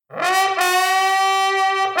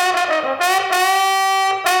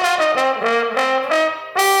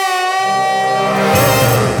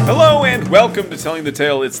Welcome to Telling the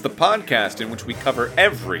Tale. It's the podcast in which we cover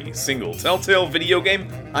every single Telltale video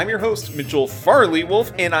game. I'm your host, Mitchell Farley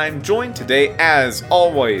Wolf, and I'm joined today, as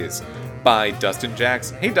always, by Dustin Jacks.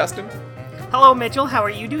 Hey, Dustin. Hello, Mitchell. How are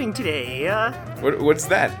you doing today? What's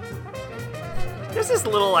that? There's this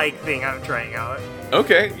little, thing I'm trying out.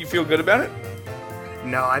 Okay, you feel good about it?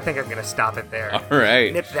 No, I think I'm gonna stop it there. All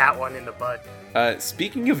right. Nip that one in the bud.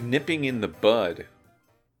 Speaking of nipping in the bud,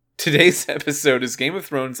 today's episode is Game of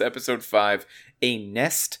Thrones Episode 5, A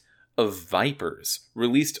Nest of Vipers,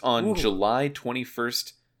 released on July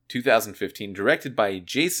 21st, 2015, directed by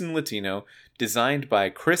Jason Latino, designed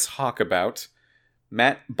by Chris Hawkabout,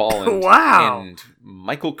 Matt Bolland, and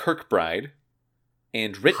Michael Kirkbride,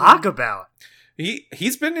 and written... Hawkabout?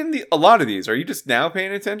 He's been in a lot of these. Are you just now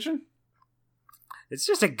paying attention? It's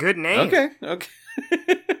just a good name. Okay.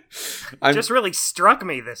 Just really struck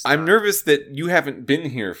me this time. I'm nervous that you haven't been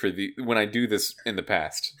here for when I do this in the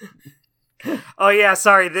past. Oh yeah,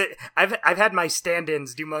 sorry. I've had my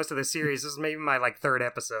stand-ins do most of the series. This is maybe my third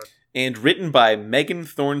episode. And written by Megan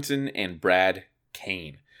Thornton and Brad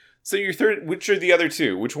Kane. So your third, which are the other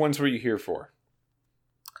two? Which ones were you here for?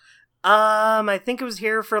 I think it was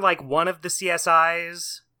here for one of the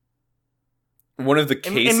CSIs. One of the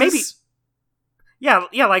cases? And maybe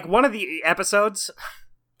Yeah, one of the episodes.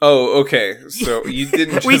 Oh, okay. So you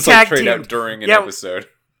didn't just trade out during an episode.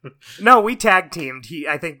 No, we tag teamed.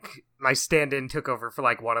 I think my stand-in took over for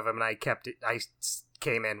one of them, and I kept it. I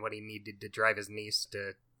came in when he needed to drive his niece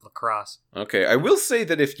to lacrosse. Okay, I will say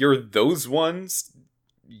that if you're those ones,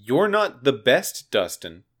 you're not the best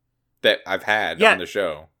Dustin that I've had on the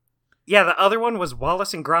show. Yeah, the other one was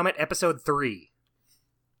Wallace and Gromit episode 3.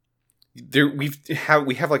 We have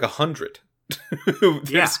 100.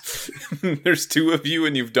 There's two of you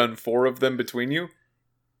and you've done 4 of them between you?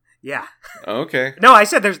 Yeah. Okay. No, I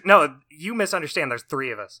said you misunderstand. There's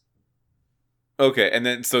 3 of us. Okay, and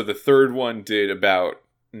then so the third one did about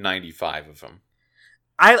 95 of them.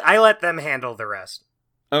 I let them handle the rest.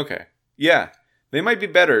 Okay. Yeah. They might be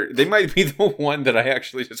better. They might be the one that I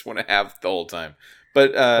actually just want to have the whole time.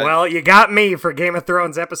 But well, you got me for Game of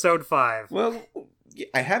Thrones episode 5. Well,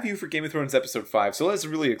 I have you for Game of Thrones Episode 5, so let's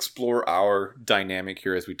really explore our dynamic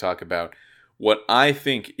here as we talk about what I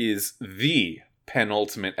think is the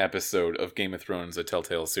penultimate episode of Game of Thrones, a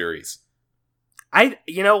Telltale series.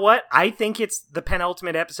 You know what? I think it's the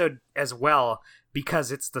penultimate episode as well, because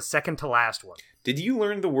it's the second to last one. Did you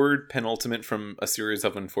learn the word penultimate from a series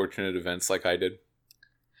of unfortunate events like I did?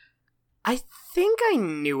 I think I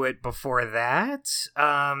knew it before that.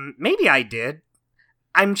 Maybe I did.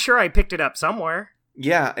 I'm sure I picked it up somewhere.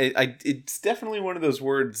 Yeah, it's definitely one of those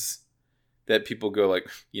words that people go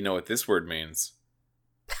you know what this word means.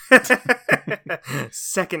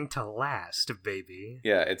 Second to last, baby.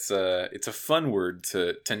 Yeah, it's a fun word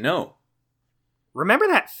to know. Remember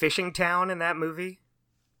that fishing town in that movie?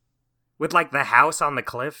 With the house on the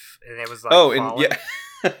cliff and it was falling?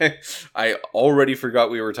 And I already forgot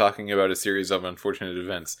we were talking about a series of unfortunate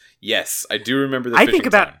events. Yes, I do remember the fishing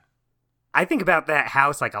town. I think about that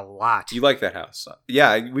house a lot. You like that house?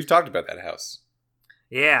 Yeah, we've talked about that house.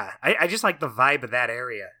 Yeah, I just like the vibe of that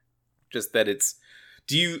area. Just that it's...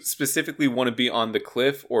 Do you specifically want to be on the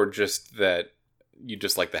cliff, or just that you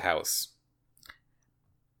just like the house?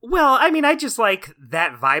 Well, I mean, I just like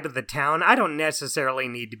that vibe of the town. I don't necessarily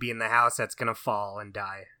need to be in the house that's going to fall and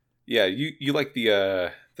die. Yeah, you like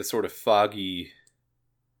the sort of foggy,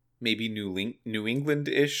 maybe New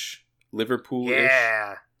England-ish, Liverpool-ish.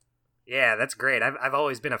 Yeah, that's great. I've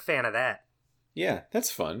always been a fan of that. Yeah,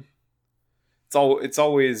 that's fun. It's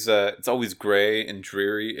always gray and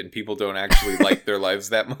dreary, and people don't actually like their lives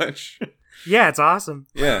that much. Yeah, it's awesome.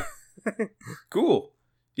 Yeah, cool.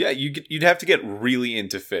 Yeah, you'd have to get really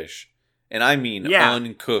into fish, and I mean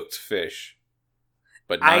uncooked fish.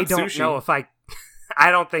 But not I don't sushi. know if I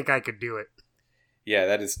don't think I could do it. Yeah,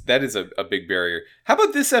 that is a big barrier. How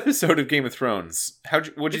about this episode of Game of Thrones?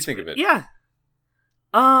 What'd you think of it? Yeah.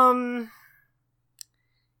 I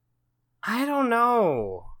don't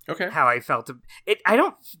know. Okay. How I felt. I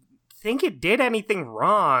don't think it did anything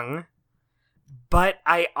wrong, but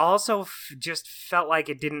I also just felt like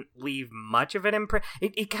it didn't leave much of an impression.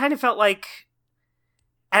 It kind of felt like,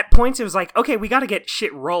 at points it was okay, we got to get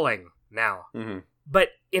shit rolling now. Mm-hmm. But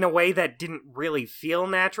in a way that didn't really feel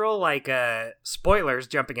natural, spoilers,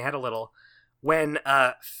 jumping ahead a little, when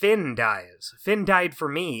Finn dies. Finn died for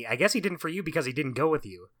me. I guess he didn't for you because he didn't go with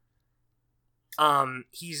you.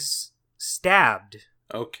 He's stabbed.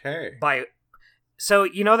 Okay. So,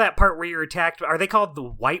 you know that part where you're attacked? Are they called the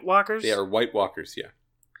White Walkers? They are White Walkers, yeah.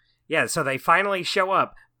 Yeah, so they finally show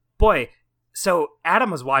up. Boy, so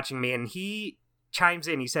Adam was watching me, and he chimes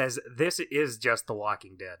in. He says, "This is just The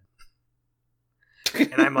Walking Dead,"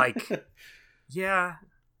 and I'm like, "Yeah."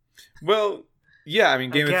 Well, yeah. I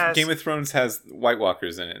mean, I Game of Thrones has White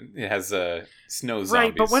Walkers in it. It has snow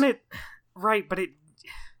zombies. Right, but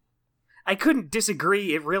I couldn't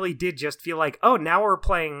disagree. It really did just feel like, oh, now we're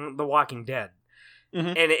playing The Walking Dead,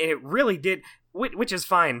 and it really did, which is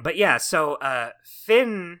fine. But yeah, so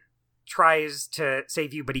Finn tries to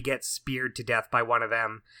save you, but he gets speared to death by one of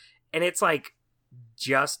them, and it's like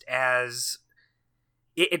just as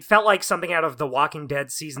it felt like something out of The Walking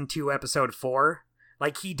Dead season 2 episode 4.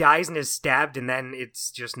 Like he dies and is stabbed, and then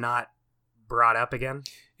it's just not brought up again.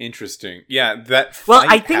 Interesting. Yeah, that fight well,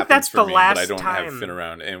 I think that's for the me, last but I don't time. have Finn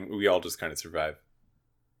around, and we all just kind of survive.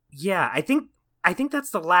 Yeah, I think that's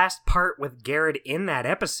the last part with Garrett in that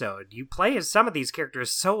episode. You play as some of these characters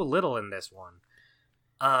so little in this one.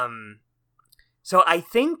 So I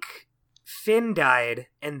think Finn died,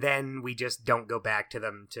 and then we just don't go back to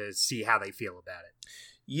them to see how they feel about it.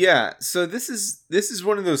 Yeah, so this is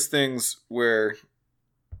one of those things where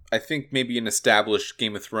I think maybe an established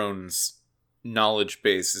Game of Thrones knowledge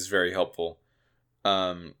base is very helpful.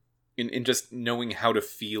 In just knowing how to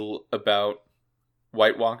feel about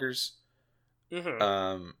White Walkers.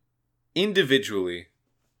 Individually,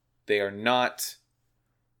 they are not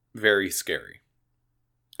very scary.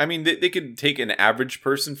 I mean, they could take an average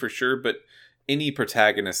person for sure, but any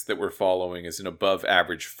protagonist that we're following is an above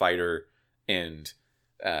average fighter and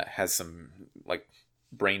has some like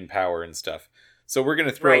brain power and stuff. So we're going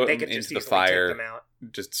to throw them into the fire,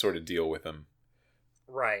 just sort of deal with them.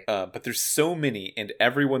 Right. But there's so many, and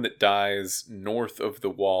everyone that dies north of the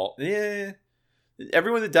wall,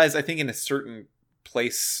 everyone that dies, I think, in a certain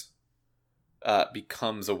place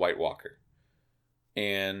becomes a White Walker.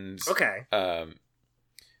 And okay.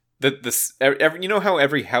 You know how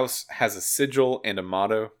every house has a sigil and a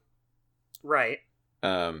motto? Right.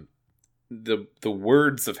 The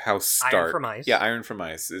words of House Stark. Iron from Ice. Yeah, Iron from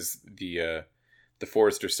Ice is the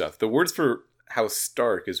Forester stuff. The words for House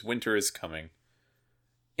Stark is winter is coming.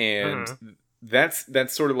 And that's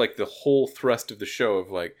sort of like the whole thrust of the show of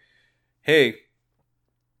like, hey,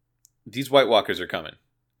 these White Walkers are coming.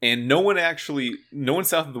 And no one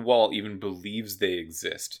south of the wall even believes they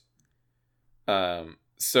exist.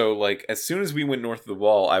 So like as soon as we went north of the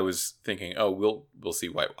wall, I was thinking, oh, we'll see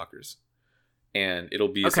White Walkers. And it'll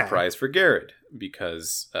be a surprise for Garrett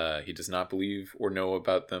because he does not believe or know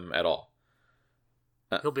about them at all.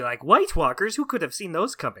 He'll be like, White Walkers? Who could have seen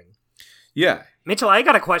those coming? Yeah. Mitchell, I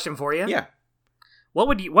got a question for you. Yeah. What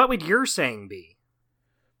would your saying be?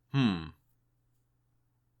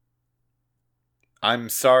 I'm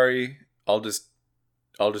sorry. I'll just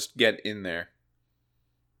get in there.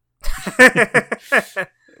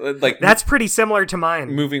 Like that's pretty similar to mine.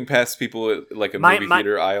 Moving past people at like a movie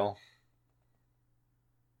theater aisle.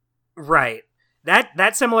 Right.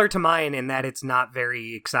 That's similar to mine in that it's not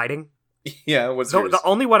very exciting. Yeah, what's yours? The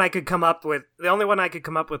only one I could come up with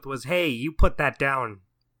was, "Hey, you put that down."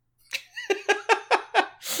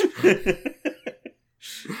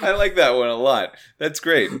 I like that one a lot. That's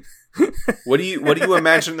great. What do you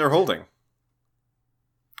imagine they're holding?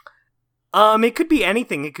 It could be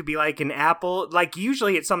anything. It could be like an apple. Like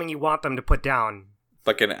usually it's something you want them to put down.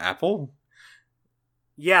 Like an apple?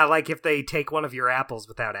 Yeah, like if they take one of your apples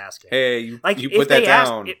without asking. Hey, you put that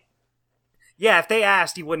down. Yeah, if they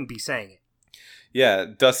asked, you wouldn't be saying it. Yeah,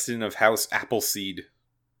 Dustin of House Appleseed.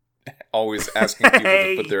 Always asking people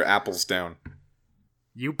to put their apples down.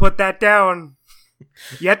 You put that down.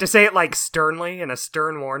 You have to say it like sternly in a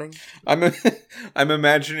stern warning. I'm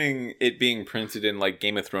imagining it being printed in like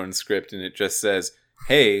Game of Thrones script and it just says,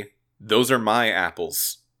 "Hey, those are my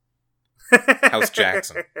apples." House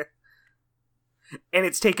Jackson. And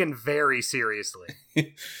it's taken very seriously.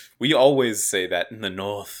 We always say that in the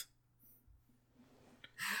North.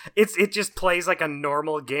 It just plays like a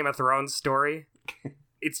normal Game of Thrones story.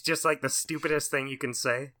 It's just like the stupidest thing you can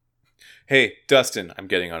say. Hey, Dustin, I'm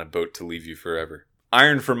getting on a boat to leave you forever.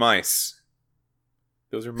 Iron from Ice.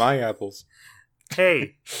 Those are my apples.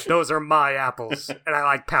 Hey, those are my apples. And I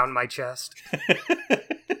like pound my chest.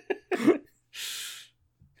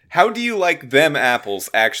 How do you like them apples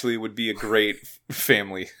actually would be a great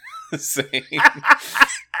family saying.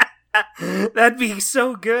 That'd be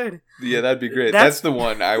so good. Yeah, that'd be great. That's the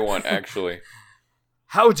one I want, actually.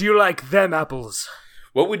 How do you like them apples?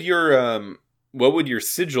 What would your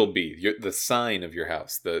sigil be? The sign of your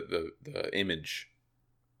house, the image.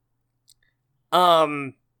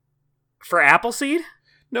 For Appleseed?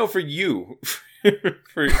 No, for you.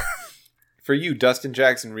 for you, Dustin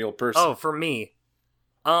Jackson, real person. Oh, for me.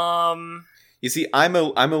 You see, I'm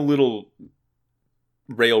a little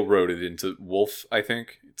railroaded into wolf, I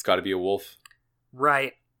think. It's got to be a wolf.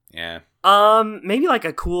 Right. Yeah. Maybe like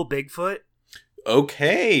a cool Bigfoot.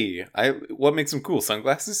 Okay. What makes him cool?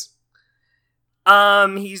 Sunglasses?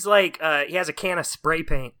 He's like, he has a can of spray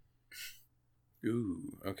paint.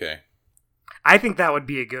 Ooh, okay. I think that would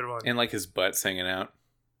be a good one. And like his butt's hanging out.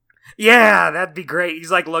 Yeah, that'd be great.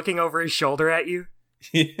 He's like looking over his shoulder at you.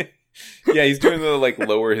 Yeah, he's doing the like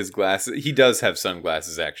lower his glasses. He does have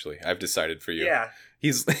sunglasses, actually. I've decided for you. Yeah.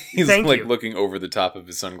 He's Thank like you. looking over the top of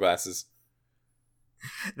his sunglasses.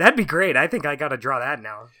 That'd be great. I think I gotta draw that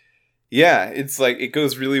now. Yeah, it's like it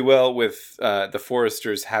goes really well with the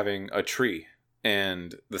Foresters having a tree,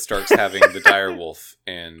 and the Starks having the direwolf,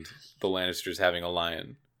 and the Lannisters having a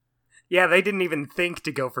lion. Yeah, they didn't even think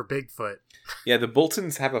to go for Bigfoot. Yeah, the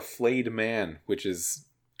Boltons have a flayed man, which is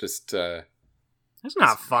just That's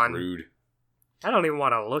not fun. rude. I don't even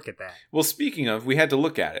want to look at that. Well, speaking of, we had to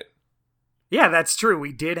look at it. Yeah, that's true.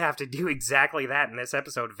 We did have to do exactly that in this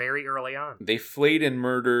episode very early on. They flayed and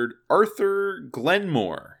murdered Arthur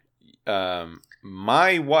Glenmore.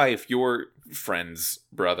 My wife, your friend's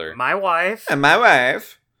brother. My wife. And my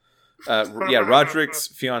wife. Yeah, Roderick's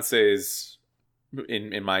fiance's,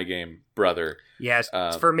 in my game, brother. Yes,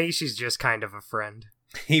 for me, she's just kind of a friend.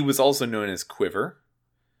 He was also known as Quiver.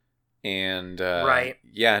 And, right.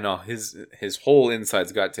 Yeah, no, his whole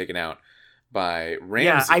insides got taken out by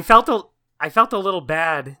Ramsay. Yeah, I felt a little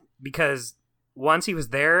bad because once he was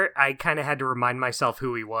there, I kind of had to remind myself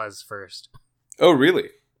who he was first. Oh, really?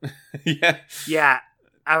 Yeah. Yeah,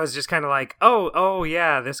 I was just kind of like, oh,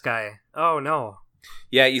 yeah, this guy. Oh, no.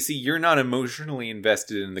 Yeah, you see, you're not emotionally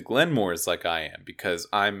invested in the Glenmores like I am, because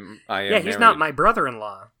I am. Yeah, he's married. not my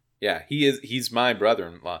brother-in-law. Yeah, he's my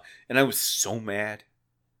brother-in-law, and I was so mad,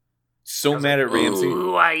 mad at Ramsay.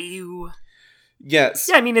 Ooh, are you? Yes.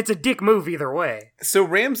 Yeah, I mean it's a dick move either way. So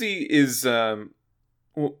Ramsay is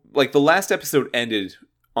like the last episode ended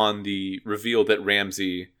on the reveal that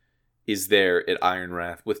Ramsay is there at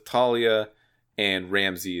Ironrath with Talia, and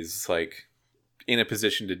Ramsay is like in a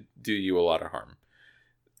position to do you a lot of harm.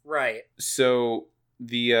 Right. So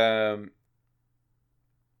the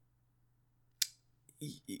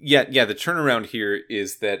the turnaround here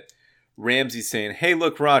is that Ramsay's saying, "Hey,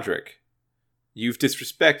 look, Roderick, you've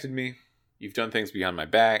disrespected me. You've done things behind my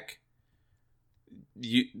back."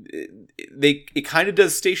 It kind of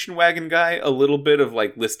does station wagon guy a little bit of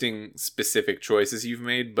like listing specific choices you've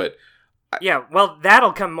made, but yeah, well,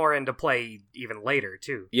 that'll come more into play even later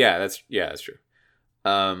too. Yeah, that's true.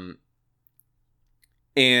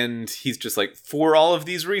 And he's just like, for all of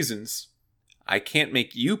these reasons, I can't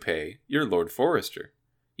make you pay. You're Lord Forrester.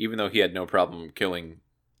 Even though he had no problem killing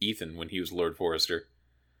Ethan when he was Lord Forrester.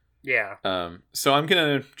 Yeah. So I'm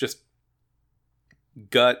gonna just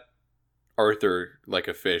gut Arthur like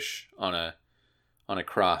a fish on a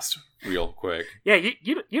cross real quick. Yeah,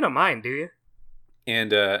 you don't mind, do you?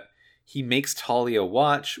 And he makes Talia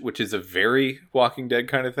watch, which is a very Walking Dead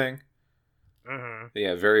kind of thing. Mm-hmm.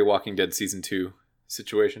 Yeah, very Walking Dead season 2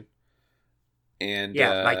 situation. And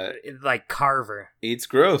yeah, like Carver. It's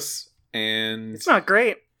gross, and it's not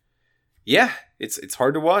great. Yeah, it's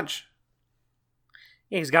hard to watch.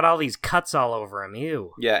 Yeah, he's got all these cuts all over him.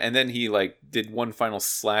 Ew. Yeah, and then he like did one final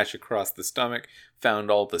slash across the stomach,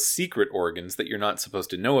 found all the secret organs that you're not supposed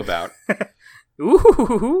to know about.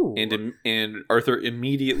 Ooh. And Arthur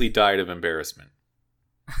immediately died of embarrassment.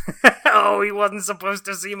 Oh, he wasn't supposed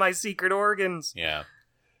to see my secret organs. Yeah.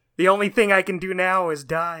 The only thing I can do now is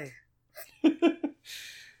die.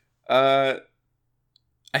 I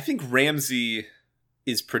think Ramsay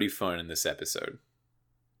is pretty fun in this episode.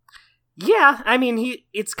 Yeah, I mean,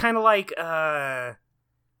 it's kind of like,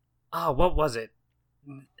 what was it?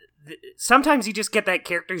 Sometimes you just get that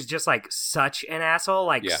character's just like such an asshole,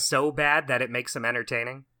 like so bad that it makes them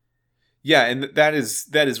entertaining. Yeah, and that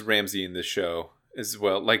is Ramsay in this show as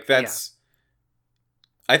well. Like that's,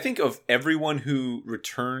 I think of everyone who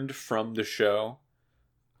returned from the show,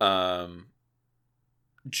 Jon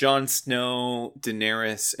Snow,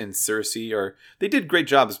 Daenerys, and Cersei they did great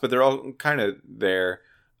jobs, but they're all kind of there.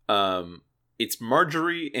 It's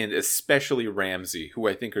Marjorie and especially Ramsay who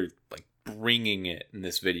I think are like bringing it in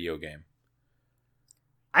this video game.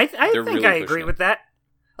 I think really I agree with that.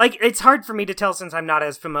 Like, it's hard for me to tell since I'm not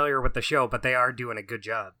as familiar with the show, but they are doing a good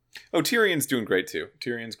job. Oh, Tyrion's doing great too.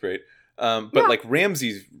 Tyrion's great. But like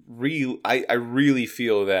Ramsay's I really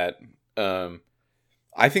feel that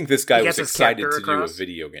I think this guy was excited to do a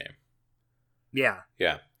video game. Yeah.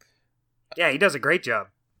 Yeah. Yeah, he does a great job.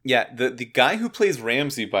 Yeah, the guy who plays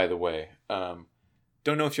Ramsay, by the way,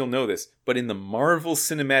 don't know if you'll know this, but in the Marvel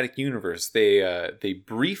Cinematic Universe, they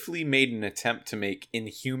briefly made an attempt to make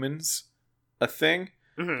Inhumans a thing,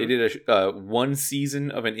 They did one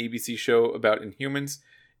season of an ABC show about Inhumans.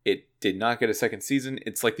 It did not get a second season.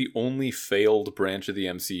 It's like the only failed branch of the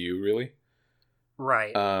MCU, really.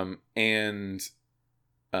 Right.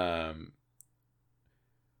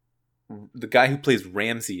 The guy who plays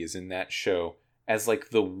Ramsey is in that show as like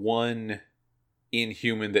the one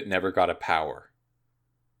Inhuman that never got a power.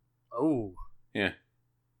 Oh. Yeah.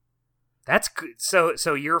 That's good.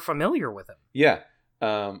 So you're familiar with him. Yeah.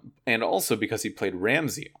 And also because he played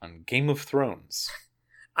Ramsey on Game of Thrones.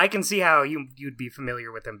 I can see how you'd be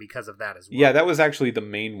familiar with him because of that as well. Yeah, that was actually the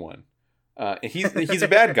main one. He's a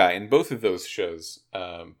bad guy in both of those shows,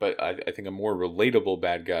 but I think a more relatable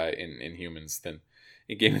bad guy in Humans than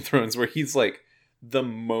in Game of Thrones, where he's like the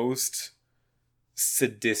most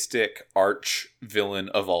sadistic arch villain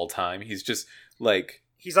of all time. He's just like...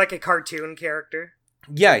 He's like a cartoon character.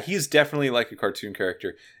 Yeah, he's definitely like a cartoon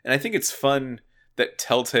character. And I think it's fun that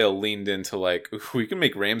Telltale leaned into like, we can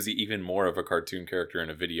make Ramsey even more of a cartoon character in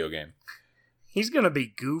a video game. He's gonna be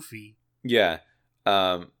goofy. Yeah.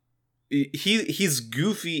 He's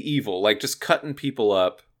goofy evil, like just cutting people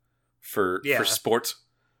up for sport.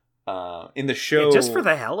 In the show, just for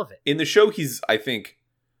the hell of it. In the show, he's, I think,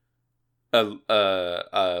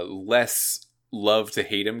 a less love to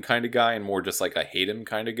hate him kind of guy, and more just like a hate him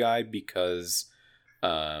kind of guy, because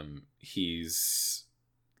he's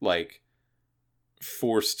like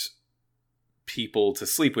forced people to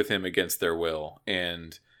sleep with him against their will,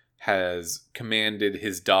 and has commanded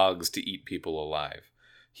his dogs to eat people alive.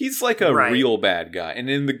 He's like a real bad guy. And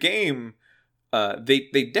in the game,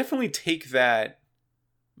 they definitely take that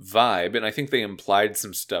vibe, and I think they implied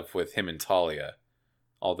some stuff with him and Talia,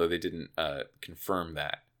 although they didn't confirm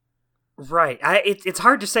that. Right. It's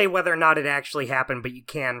hard to say whether or not it actually happened, but you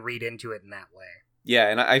can read into it in that way. Yeah,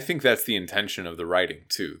 and I think that's the intention of the writing,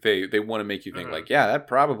 too. They want to make you think, like, yeah, that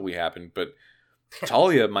probably happened, but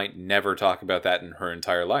Talia might never talk about that in her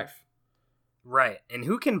entire life. Right, and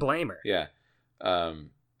who can blame her? Yeah.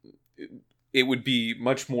 It would be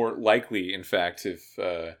much more likely, in fact,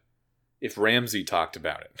 if Ramsey talked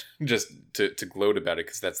about it, just to gloat about it,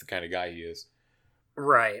 because that's the kind of guy he is.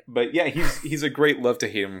 Right. But yeah, he's a great love to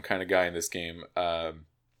hate him kind of guy in this game.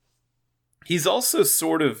 He's also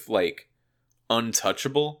sort of like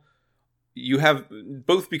untouchable. You have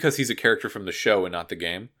both because he's a character from the show and not the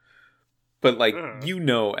game. But like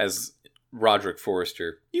as Roderick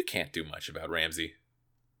Forrester, you can't do much about Ramsey.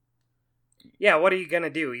 Yeah, what are you gonna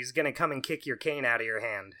do? He's gonna come and kick your cane out of your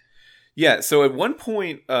hand. Yeah, so at one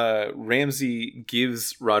point, Ramsey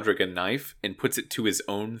gives Roderick a knife and puts it to his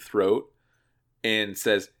own throat and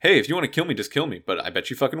says, "Hey, if you want to kill me, just kill me, but I bet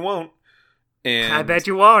you fucking won't." And I bet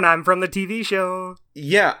you won't. I'm from the TV show.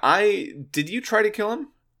 Yeah, did you try to kill him?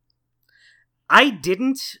 I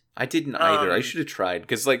didn't. I didn't either. I should have tried,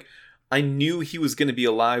 because like I knew he was going to be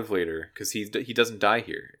alive later, because he doesn't die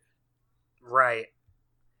here. Right.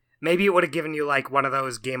 Maybe it would have given you like one of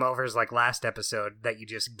those game overs like last episode that you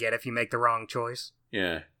just get if you make the wrong choice.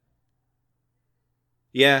 Yeah.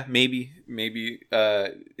 Yeah, maybe.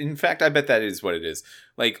 In fact, I bet that is what it is.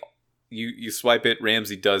 Like, you swipe it,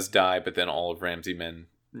 Ramsey does die, but then all of Ramsey's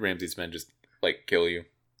men just like kill you.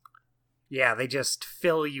 Yeah, they just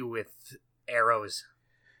fill you with arrows.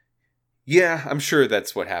 Yeah, I'm sure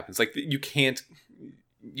that's what happens. Like, you can't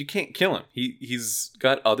kill him. He's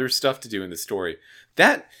got other stuff to do in the story.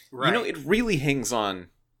 That, it really hangs on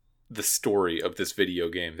the story of this video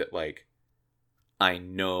game that, like, I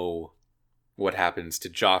know what happens to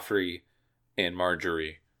Joffrey and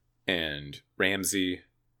Marjorie and Ramsey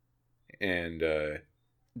and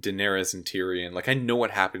Daenerys and Tyrion. Like, I know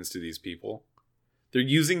what happens to these people. They're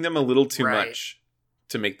using them a little too much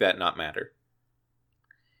to make that not matter.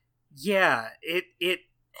 Yeah, it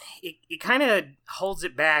kind of holds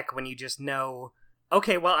it back when you just know,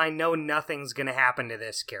 okay, well, I know nothing's going to happen to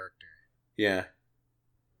this character. Yeah.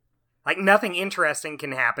 Like, nothing interesting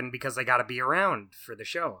can happen because they got to be around for the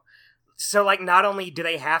show. So, like, not only do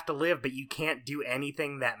they have to live, but you can't do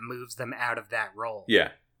anything that moves them out of that role.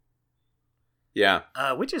 Yeah. Yeah.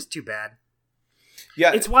 Which is too bad.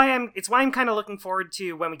 Yeah. It's why I'm kind of looking forward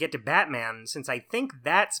to when we get to Batman, since I think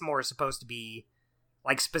that's more supposed to be,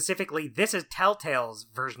 like, specifically, this is Telltale's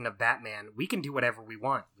version of Batman. We can do whatever we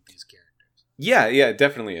want with these characters. Yeah, it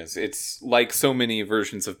definitely is. It's like so many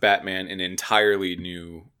versions of Batman, an entirely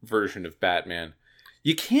new version of Batman.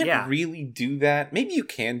 You can't really do that. Maybe you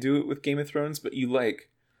can do it with Game of Thrones, but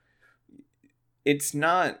it's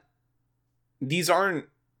not... These aren't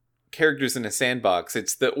characters in a sandbox.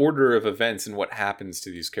 It's the order of events and what happens to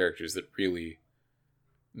these characters that really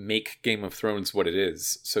make Game of Thrones what it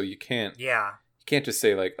is. So you can't You can't just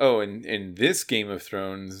say like, oh, in this Game of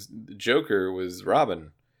Thrones, Joker was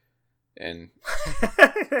Robin. And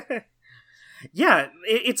yeah,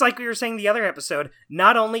 it's like we were saying the other episode.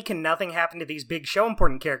 Not only can nothing happen to these big show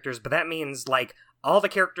important characters, but that means like all the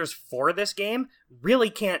characters for this game really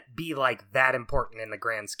can't be like that important in the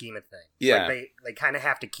grand scheme of things. Yeah. Like, they kind of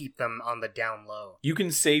have to keep them on the down low. You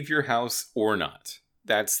can save your house or not.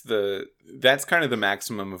 That's kind of the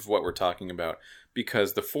maximum of what we're talking about.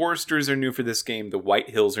 Because the Foresters are new for this game, the White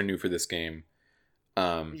Hills are new for this game.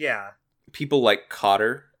 Yeah. People like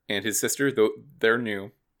Cotter and his sister, they're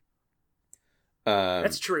new.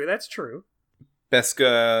 That's true.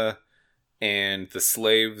 Beska and the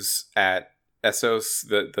slaves at Essos,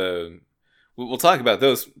 we'll talk about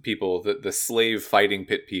those people. The slave fighting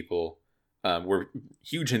pit people were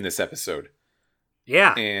huge in this episode.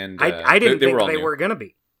 Yeah, and I didn't think they were gonna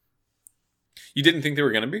be. You didn't think they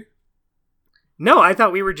were gonna be? No, I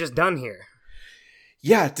thought we were just done here.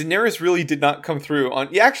 Yeah, Daenerys really did not come through on.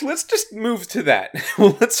 Yeah, actually, let's just move to that.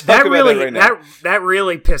 Let's talk about that right now. That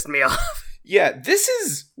really pissed me off. Yeah, this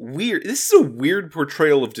is weird. This is a weird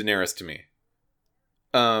portrayal of Daenerys to me.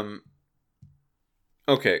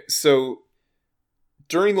 Okay, so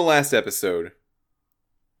during the last episode,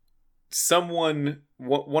 one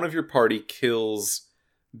of your party kills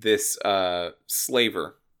this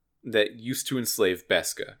slaver that used to enslave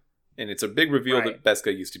Beska. And it's a big reveal that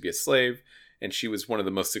Beska used to be a slave, and she was one of the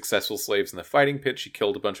most successful slaves in the fighting pit. She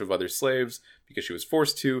killed a bunch of other slaves because she was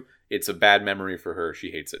forced to. It's a bad memory for her. She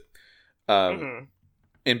hates it. And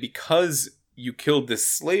because you killed this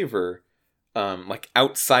slaver, like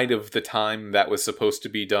outside of the time that was supposed to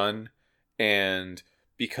be done, and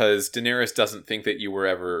because Daenerys doesn't think that you were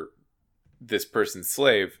ever this person's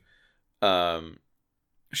slave,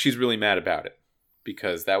 she's really mad about it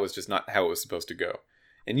because that was just not how it was supposed to go.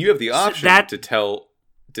 And you have the option to tell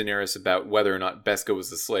Daenerys about whether or not Beska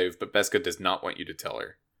was a slave, but Beska does not want you to tell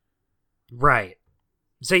her. Right.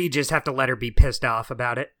 So you just have to let her be pissed off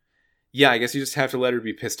about it? Yeah, I guess you just have to let her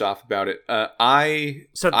be pissed off about it. I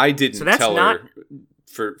didn't tell her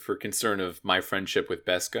for concern of my friendship with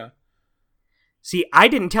Beska. See, I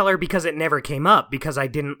didn't tell her because it never came up, because I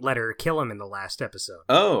didn't let her kill him in the last episode.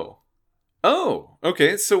 Oh,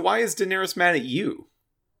 okay. So why is Daenerys mad at you?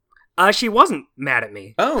 She wasn't mad at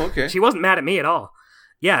me. Oh, okay. She wasn't mad at me at all.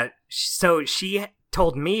 Yeah, so she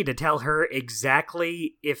told me to tell her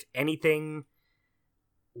exactly if anything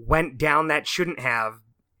went down that shouldn't have,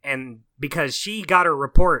 and because she got a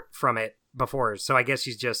report from it before, so I guess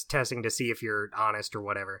she's just testing to see if you're honest or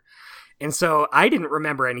whatever. And so I didn't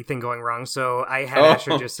remember anything going wrong, so I had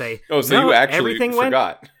Asher just say, "Oh, so no, you actually everything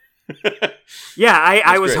forgot." Yeah,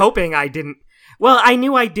 I was hoping I didn't. Well, I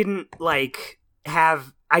knew I didn't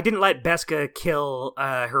I didn't let Beska kill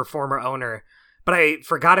her former owner, but I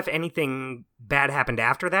forgot if anything bad happened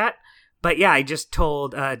after that. But yeah, I just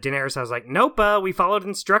told Daenerys, I was like, nope, we followed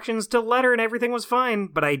instructions to the letter and everything was fine.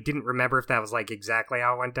 But I didn't remember if that was like exactly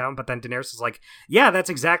how it went down. But then Daenerys was like, yeah, that's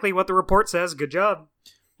exactly what the report says. Good job.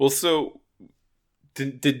 Well, so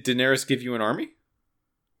did Daenerys give you an army?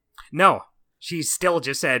 No, she still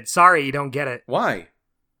just said, sorry, you don't get it. Why?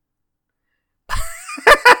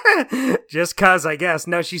 Just cause, I guess.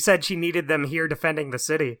 No, she said she needed them here defending the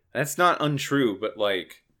city. That's not untrue, but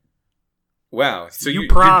like, wow. So you're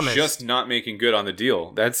just not making good on the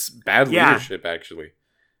deal. That's bad leadership, actually.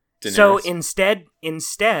 Daenerys. So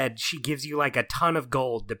instead, she gives you like a ton of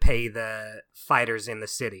gold to pay the fighters in the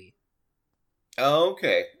city. Oh,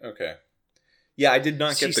 okay. Yeah, I did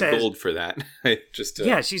not get the gold for that.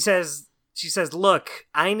 Yeah, she says, look,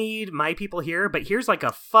 I need my people here, but here's like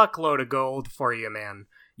a fuckload of gold for you, man.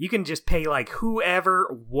 You can just pay like whoever,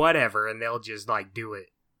 whatever, and they'll just like do it.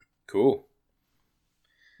 Cool.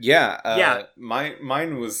 Yeah.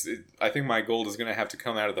 Mine was. I think my gold is going to have to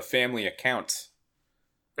come out of the family account.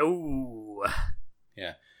 Ooh.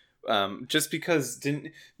 Yeah. Just because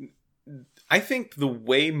I think the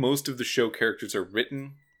way most of the show characters are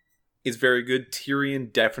written is very good.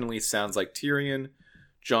 Tyrion definitely sounds like Tyrion.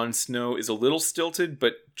 Jon Snow is a little stilted,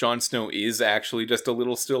 but Jon Snow is actually just a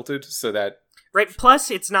little stilted, so that. Right, plus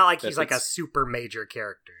it's not like he's like a super major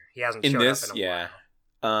character. He hasn't showed up in a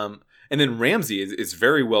while. And then Ramsay is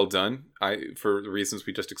very well done, for the reasons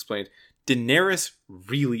we just explained. Daenerys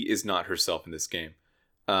really is not herself in this game.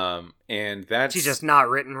 And that's... She's just not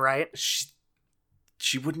written right?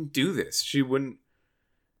 She wouldn't do this. She wouldn't...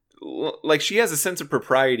 Like, she has a sense of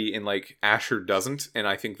propriety, and, like, Asher doesn't, and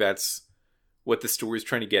I think that's what the story's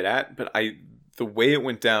trying to get at, but the way it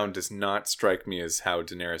went down does not strike me as how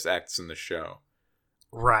Daenerys acts in the show.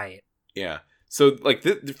 Right. Yeah. So, like,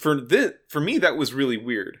 for me, that was really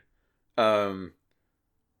weird.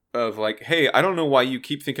 of like, hey, I don't know why you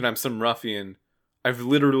keep thinking I'm some ruffian. I've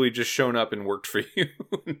literally just shown up and worked for you.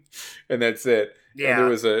 And that's it. Yeah.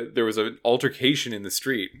 And there was an altercation in the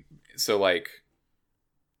street. So like,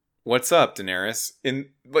 what's up, Daenerys? And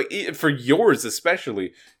like, for yours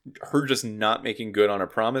especially, her just not making good on a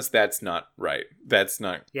promise, that's not right. That's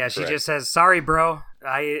not Yeah, she correct. just says, sorry, bro.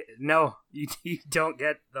 No, you don't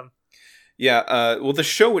get them. Yeah, well, the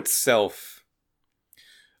show itself,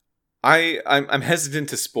 I'm hesitant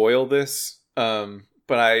to spoil this,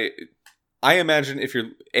 but I imagine if you're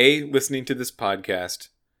A, listening to this podcast,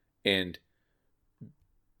 and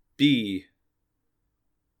B,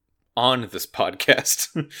 on this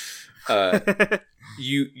podcast,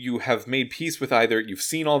 you have made peace with either you've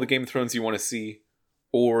seen all the Game of Thrones you want to see,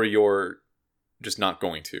 or you're just not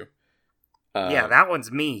going to. Yeah, that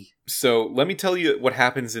one's me. So let me tell you what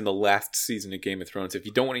happens in the last season of Game of Thrones. If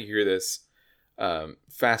you don't want to hear this,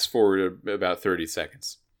 fast forward about 30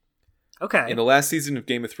 seconds. Okay. In the last season of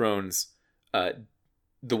Game of Thrones,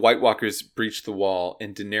 the White Walkers breach the wall,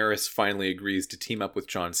 and Daenerys finally agrees to team up with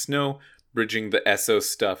Jon Snow, bridging the Essos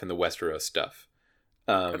stuff and the Westeros stuff.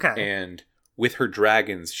 Okay. And with her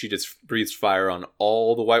dragons, she just breathes fire on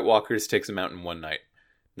all the White Walkers, takes them out in one night.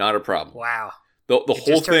 Not a problem. Wow. The It whole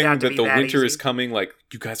just turned thing out to that be the that winter easy. is coming, like,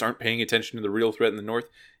 you guys aren't paying attention to the real threat in the north,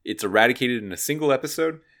 it's eradicated in a single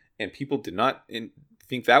episode, and people did not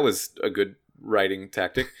think that was a good writing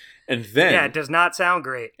tactic. And then... Yeah, it does not sound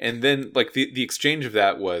great. And then, like, the exchange of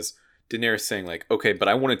that was Daenerys saying, like, okay, but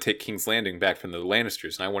I want to take King's Landing back from the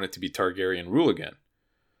Lannisters, and I want it to be Targaryen rule again.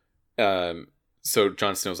 So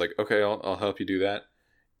Jon Snow's like, okay, I'll help you do that.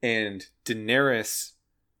 And Daenerys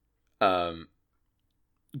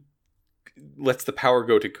lets the power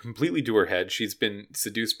go to completely to her head. She's been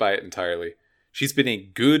seduced by it entirely. She's been a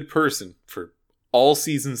good person for all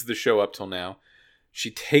seasons of the show up till now. She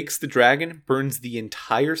takes the dragon, burns the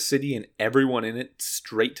entire city and everyone in it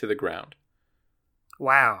straight to the ground.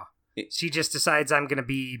 Wow. She just decides I'm going to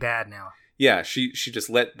be bad now. Yeah, she just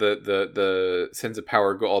let the sense of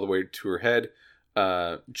power go all the way to her head.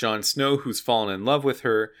 Jon Snow, who's fallen in love with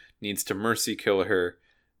her, needs to mercy kill her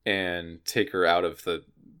and take her out of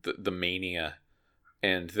the mania.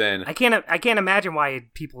 And then I can't imagine why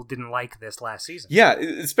people didn't like this last season. yeah,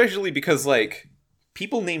 especially because like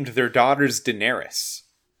people named their daughters Daenerys,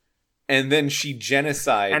 and then she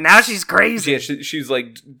genocide, And now she's crazy. Yeah, she's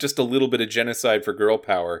like just a little bit of genocide for girl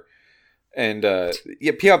power, and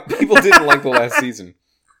yeah, people didn't like the last season.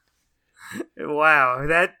 Wow,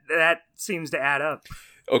 that seems to add up.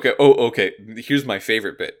 Okay. Oh, okay. Here's my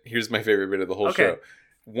favorite bit. Here's my favorite bit of the whole Okay. show.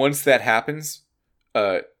 Once that happens,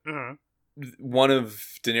 Mhm. one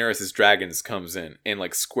of Daenerys' dragons comes in and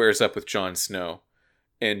like squares up with Jon Snow,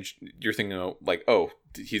 and you're thinking like, oh,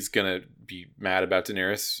 he's gonna be mad about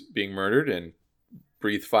Daenerys being murdered and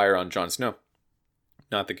breathe fire on Jon Snow.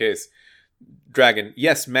 Not the case. Dragon,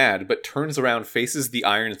 yes, mad, but turns around, faces the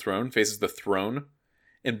Iron Throne, faces the throne,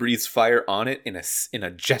 and breathes fire on it in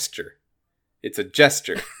a gesture. It's a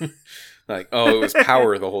gesture. Like, oh, it was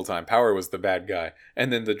Power the whole time. Power was the bad guy.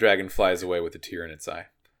 And then the dragon flies away with a tear in its eye.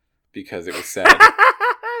 Because it was sad.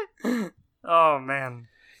 Oh, man.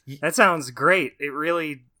 That sounds great. It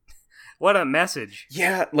really... What a message.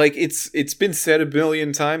 Yeah, like, it's been said a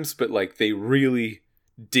billion times, but, like, they really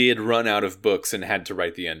did run out of books and had to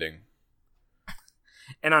write the ending.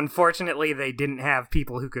 And unfortunately, they didn't have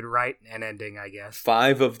people who could write an ending, I guess.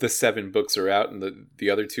 5 of the 7 books are out, and the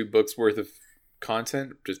other 2 books worth of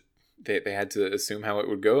content, just they had to assume how it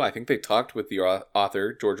would go. I think they talked with the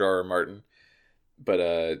author, George R.R. Martin,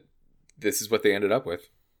 but this is what they ended up with.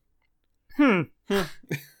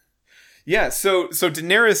 Yeah, so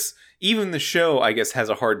Daenerys, even the show, I guess, has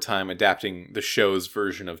a hard time adapting the show's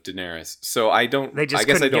version of Daenerys. So I don't They just I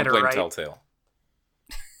guess I couldn't don't get her blame right. Telltale.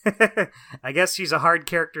 I guess she's a hard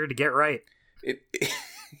character to get right.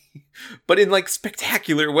 But in like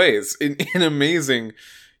spectacular ways, in amazing,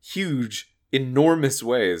 huge, enormous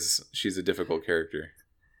ways, she's a difficult character.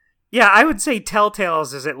 Yeah, I would say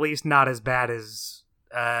Telltale's is at least not as bad as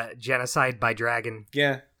Genocide by Dragon.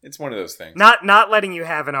 Yeah, it's one of those things. Not letting you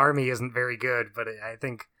have an army isn't very good, but I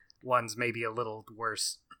think one's maybe a little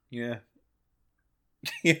worse. Yeah.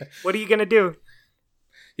 Yeah. What are you gonna do?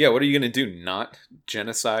 Yeah, what are you going to do? Not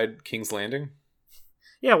genocide King's Landing?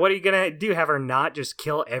 Yeah, what are you gonna do? Have her not just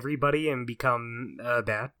kill everybody and become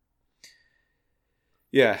bad?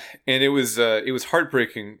 Yeah, and it was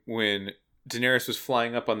heartbreaking when Daenerys was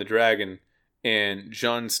flying up on the dragon and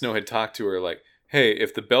Jon Snow had talked to her like, hey,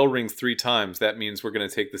 if the bell rings 3 times, that means we're going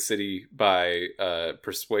to take the city by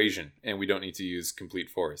persuasion and we don't need to use complete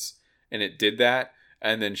force. And it did that,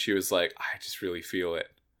 and then she was like, I just really feel it.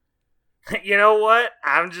 You know what?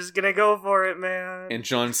 I'm just gonna go for it, man. And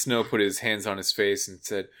Jon Snow put his hands on his face and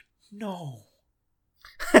said, "No."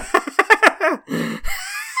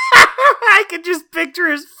 I could just picture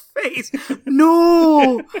his face.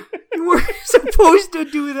 No, you weren't supposed to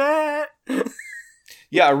do that.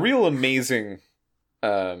 Yeah, a real amazing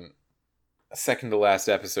second to last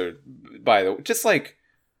episode, by the way. Just like,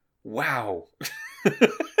 wow.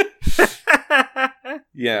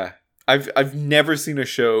 Yeah. I've never seen a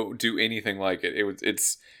show do anything like it.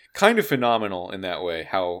 It's kind of phenomenal in that way.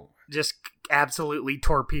 How just absolutely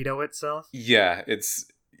torpedo itself. Yeah,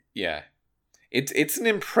 it's an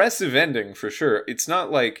impressive ending for sure. It's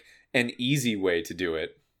not like an easy way to do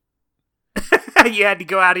it. You had to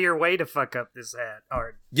go out of your way to fuck up this hat.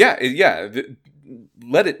 Or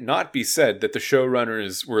Let it not be said that the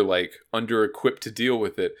showrunners were like under-equipped to deal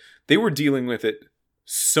with it. They were dealing with it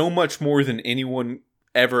so much more than anyone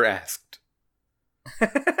ever asked.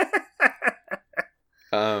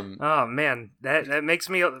 Oh man, that makes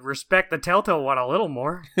me respect the Telltale one a little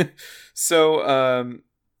more. So,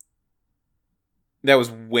 that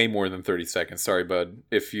was way more than 30 seconds. Sorry, bud,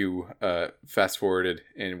 if you fast forwarded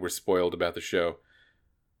and were spoiled about the show.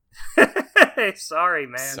 Sorry,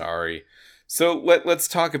 man. Sorry. So let's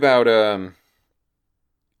talk about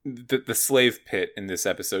the slave pit in this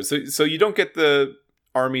episode. So you don't get the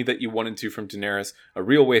army that you wanted to from Daenerys. A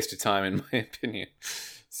real waste of time, in my opinion.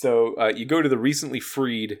 So you go to the recently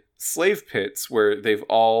freed slave pits where they've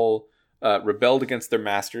all rebelled against their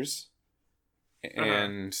masters,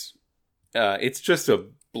 and it's just a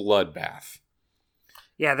bloodbath.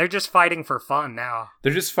 Yeah, they're just fighting for fun now.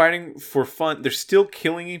 They're just fighting for fun. They're still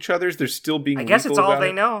killing each other. They're still being I guess it's all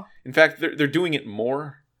they know. In fact, they're doing it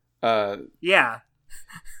more. Yeah.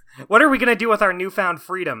 What are we going to do with our newfound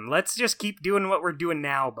freedom? Let's just keep doing what we're doing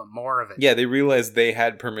now, but more of it. Yeah, they realized they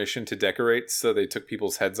had permission to decorate, so they took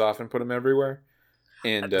people's heads off and put them everywhere.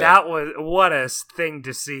 And that was... What a thing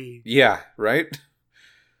to see. Yeah, right?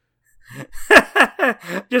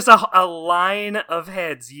 Just a line of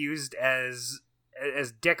heads used as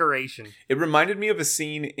decoration. It reminded me of a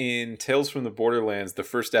scene in Tales from the Borderlands, the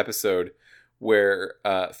first episode, where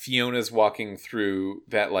Fiona's walking through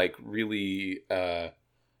that like really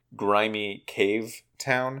grimy cave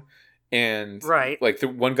town, and like the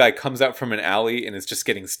one guy comes out from an alley and is just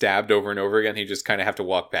getting stabbed over and over again. You just kind of have to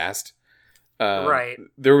walk past.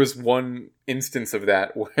 There was one instance of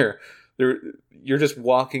that where you're just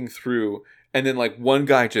walking through, and then like one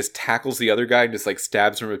guy just tackles the other guy and just like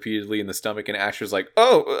stabs him repeatedly in the stomach, and Asher's like,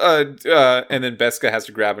 and then Beska has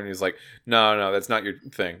to grab him and he's like, no, that's not your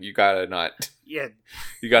thing. You gotta not. Yeah.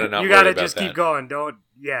 You gotta not. You worry gotta about just that. keep going.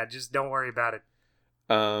 Just don't worry about it.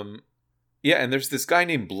 Yeah, and there's this guy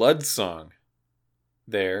named Bloodsong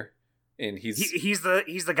there, and he's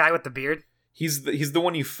the guy with the beard. He's the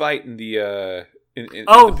one you fight in the in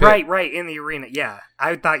right, in the arena. Yeah,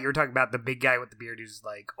 I thought you were talking about the big guy with the beard who's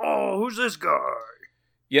like, oh, who's this guy?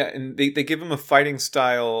 Yeah, and they give him a fighting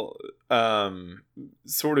style,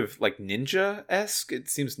 sort of like ninja-esque. It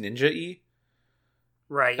seems ninja-y.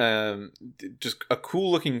 Right. Just a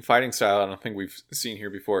cool looking fighting style I don't think we've seen here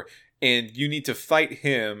before. And you need to fight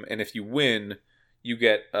him, and if you win, you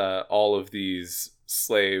get all of these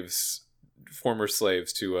slaves, former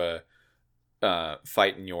slaves, to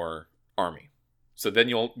fight in your army. So then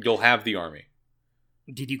you'll have the army.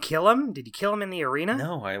 Did you kill him? Did you kill him in the arena?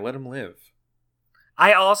 No, I let him live.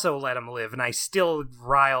 I also let him live, and I still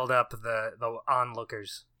riled up the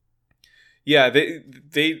onlookers. Yeah,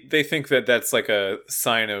 they think that that's like a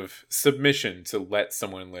sign of submission to let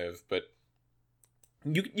someone live, but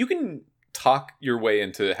you can talk your way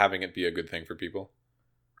into having it be a good thing for people.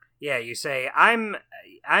 Yeah, you say, I'm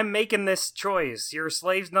making this choice. Your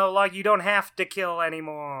slaves no longer, you don't have to kill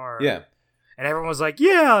anymore. Yeah. And everyone was like,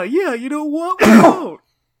 yeah, you know what? We won't.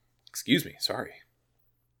 Excuse me, sorry.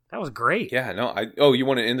 That was great. Yeah, no, you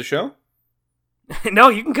want to end the show? No,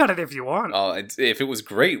 you can cut it if you want. If it was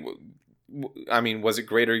great, I mean, was it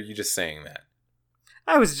great, or are you just saying that?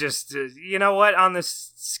 I was just, you know what? On the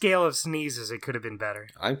scale of sneezes, it could have been better.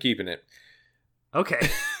 I'm keeping it. Okay.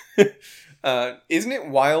 Isn't it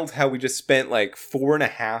wild how we just spent like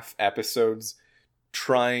 4.5 episodes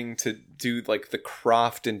trying to do like the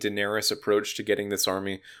Croft and Daenerys approach to getting this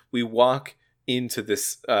army? We walk into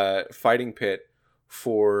this fighting pit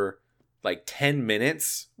for like 10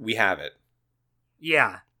 minutes. We have it.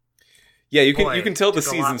 Yeah. Yeah, you can tell the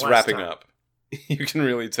season's wrapping up. You can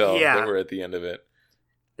really tell that we're at the end of it.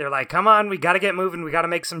 They're like, come on, we gotta get moving. We gotta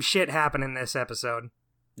make some shit happen in this episode.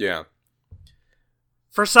 Yeah.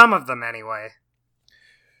 For some of them, anyway.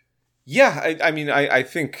 Yeah, I mean, I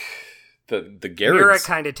think the Mira Garreds.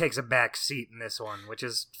 kind of takes a back seat in this one, which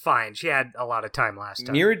is fine. She had a lot of time last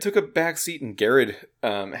time. Mira took a back seat, and Garrett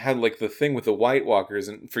had like the thing with the White Walkers.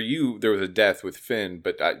 And for you, there was a death with Finn,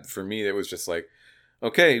 but for me, it was just like,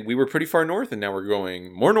 okay, we were pretty far north, and now we're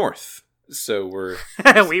going more north. So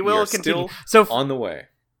we will continue. Still on the way.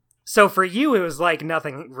 So for you, it was like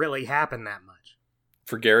nothing really happened that much.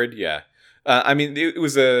 For Garrett, yeah. I mean, it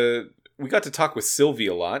was we got to talk with Sylvie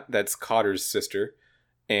a lot. That's Cotter's sister.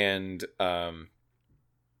 And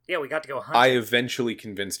yeah, we got to go hunting. I eventually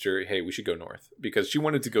convinced her, hey, we should go north. Because she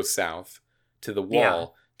wanted to go south to the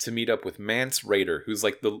wall to meet up with Mance Rayder, who's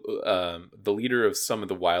like the leader of some of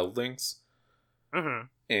the wildlings. Mm-hmm.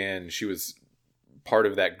 And she was part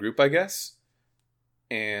of that group, I guess.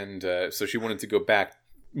 And so she wanted to go back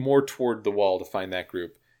more toward the wall to find that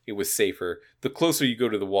group. It was safer. The closer you go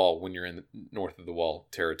to the wall when you're in the north of the wall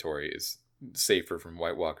territory is safer from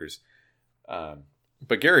White Walkers.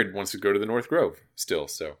 But Garrett wants to go to the North Grove still,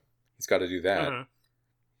 so he's got to do that. Mm-hmm.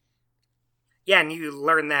 Yeah, and you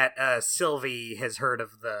learn that Sylvie has heard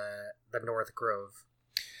of the North Grove.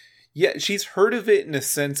 Yeah, she's heard of it in a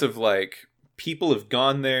sense of like people have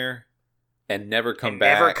gone there and never come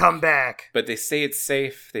back. But they say it's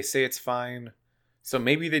safe. They say it's fine. So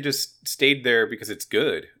maybe they just stayed there because it's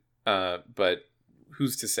good. But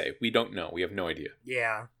who's to say? We don't know. We have no idea.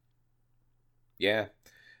 Yeah. Yeah.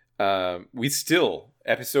 We still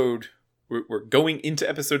we're going into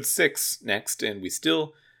episode 6 next, and we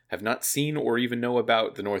still have not seen or even know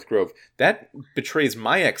about the North Grove. That betrays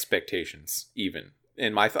my expectations, even.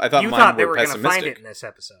 And I thought mine thought they were were going to find it in this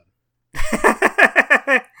episode.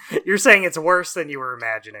 You're saying it's worse than you were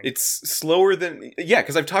imagining. It's slower than... Yeah,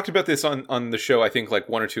 because I've talked about this on the show, I think, like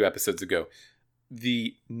 1 or 2 episodes ago.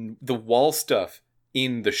 The wall stuff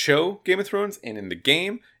in the show, Game of Thrones, and in the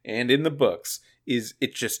game, and in the books, is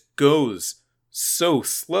it just goes so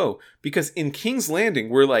slow. Because in King's Landing,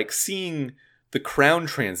 we're like seeing the crown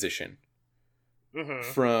transition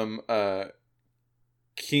from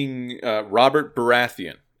King Robert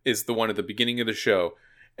Baratheon is the one at the beginning of the show.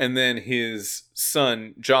 And then his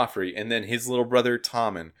son Joffrey, and then his little brother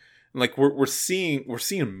Tommen. Like we're seeing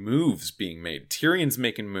moves being made. Tyrion's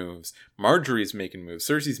making moves. Marjorie's making moves.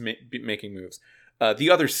 Cersei's making moves. The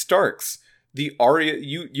other Starks, the Arya.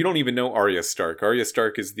 You don't even know Arya Stark. Arya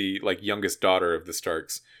Stark is the like youngest daughter of the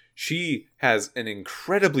Starks. She has an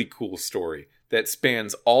incredibly cool story that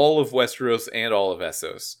spans all of Westeros and all of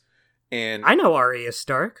Essos. And I know Arya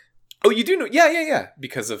Stark. Oh, you do know? Yeah.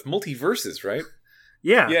 Because of multiverses, right?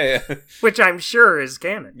 Yeah. Which I'm sure is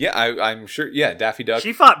canon. Yeah, I'm sure. Yeah, Daffy Duck.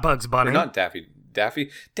 She fought Bugs Bunny. Or not Daffy. Daffy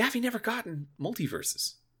never got in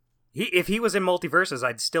multiverses. If he was in multiverses,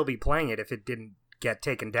 I'd still be playing it if it didn't get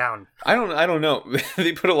taken down. I don't know.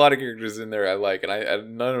 They put a lot of characters in there I like, and I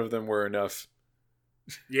none of them were enough.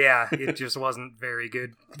 Yeah, it just wasn't very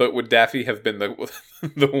good. But would Daffy have been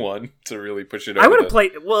the one to really push it over? I would have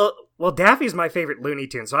played... Well, Daffy's my favorite Looney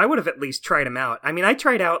Tune, so I would have at least tried him out. I mean, I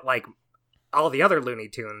tried out, like, all the other Looney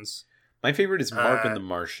Tunes. My favorite is Marvin the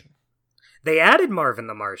Martian. They added Marvin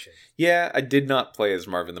the Martian. Yeah, I did not play as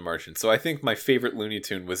Marvin the Martian, so I think my favorite Looney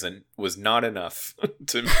Tune was not enough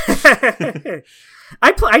to me.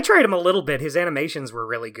 I tried him a little bit. His animations were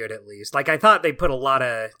really good, at least. Like, I thought they put a lot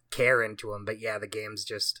of care into him, but yeah, the game's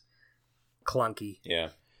just clunky. Yeah.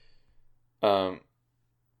 Oh,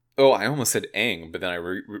 I almost said Aang, but then I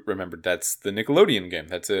remembered that's the Nickelodeon game.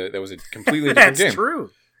 That was a completely different game. That's true.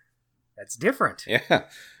 That's different. Yeah.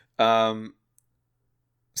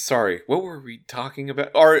 Sorry, what were we talking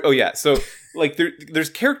about? Oh yeah, so like there's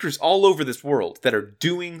characters all over this world that are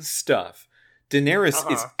doing stuff. Daenerys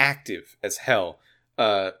is active as hell.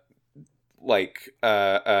 The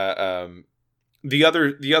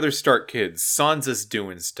other Stark kids, Sansa's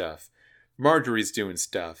doing stuff. Marjorie's doing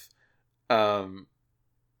stuff. Bran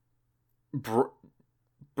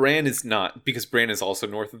is not, because Bran is also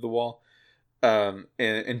north of the wall.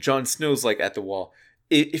 And Jon Snow's like at the wall.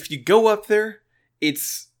 If you go up there, the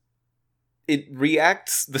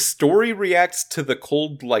story reacts to the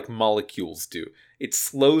cold like molecules do. It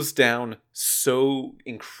slows down so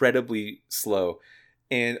incredibly slow,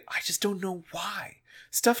 and I just don't know why.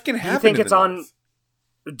 Stuff can happen. Do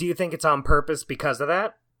you think it's on purpose because of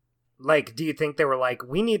that? Like, do you think they were like,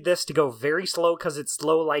 we need this to go very slow because it's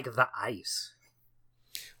slow like the ice?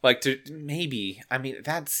 Like, maybe. I mean,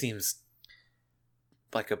 that seems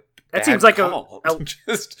like a that seems like call. I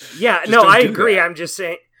agree. That. I'm just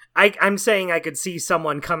saying. I'm saying I could see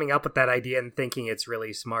someone coming up with that idea and thinking it's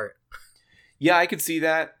really smart. Yeah, I could see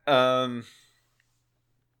that. Yeah,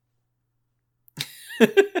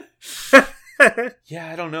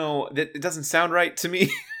 I don't know. It doesn't sound right to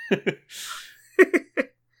me.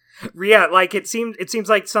 Yeah, like it seems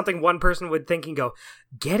like something one person would think and go,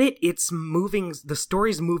 "Get it? It's moving. The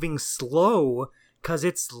story's moving slow because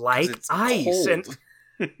it's like it's ice." cold.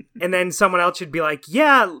 And then someone else should be like,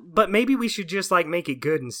 "Yeah, but maybe we should just like make it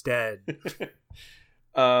good instead."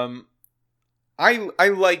 I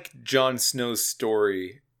like Jon Snow's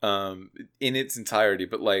story in its entirety,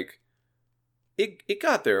 but like it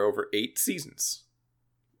got there over 8 seasons.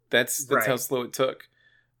 That's Right. how slow it took.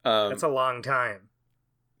 That's a long time.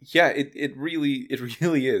 Yeah, it really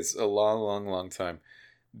is a long time.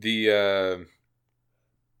 The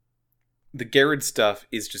Garrett stuff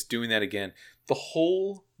is just doing that again. The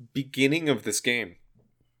whole beginning of this game,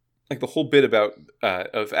 like the whole bit about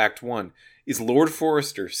of Act 1, is Lord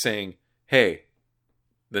Forrester saying, "Hey,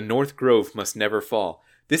 the North Grove must never fall."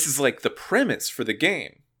 This is like the premise for the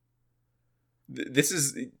game. This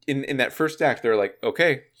is in that first act. They're like,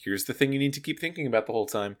 "Okay, here's the thing you need to keep thinking about the whole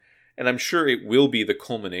time." And I'm sure it will be the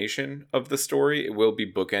culmination of the story. It will be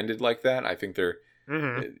bookended like that. I think they're,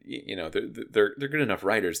 you know, they're good enough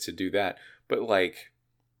writers to do that. But like,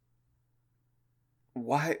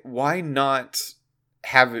 why not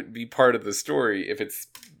have it be part of the story if it's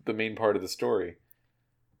the main part of the story?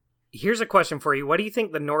 Here's a question for you. What do you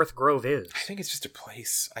think the North Grove is? I think it's just a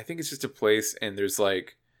place. And there's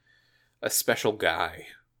like a special guy.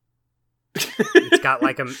 It's got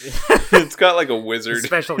like a it's got like a wizard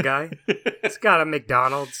special guy. It's got a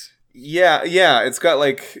McDonald's. Yeah, it's got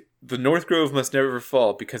like the North Grove must never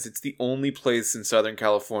fall because it's the only place in Southern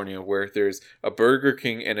California where there's a Burger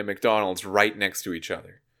King and a McDonald's right next to each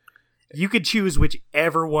other. You could choose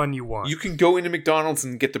whichever one you want. You can go into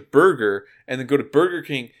and get the burger and then go to Burger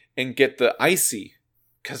King and get the icy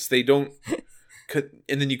because they don't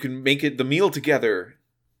and then you can make it the meal together.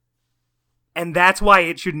 And that's why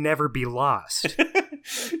it should never be lost.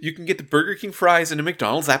 You can get the Burger King fries and a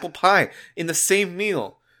McDonald's apple pie in the same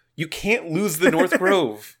meal. You can't lose the North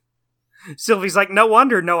Grove. Sylvie's like, no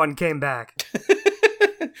wonder no one came back.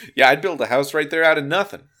 Yeah, I'd build a house right there out of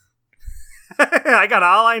nothing. I got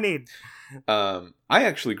all I need. I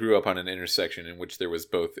actually grew up on an intersection in which there was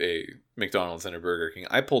both a McDonald's and a Burger King.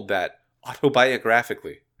 I pulled that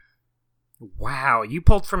autobiographically. Wow, you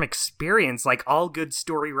pulled from experience like all good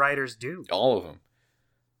story writers do. All of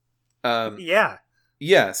them.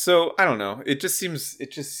 Yeah, so I don't know. It just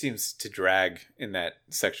seems to drag in that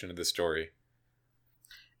section of the story.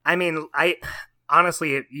 I mean,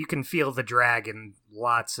 honestly, you can feel the drag in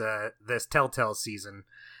lots of this Telltale season.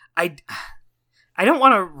 I don't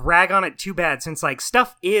want to rag on it too bad since like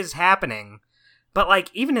stuff is happening. But, like,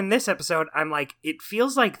 even in this episode, I'm like, it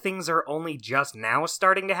feels like things are only just now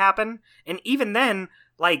starting to happen. And even then,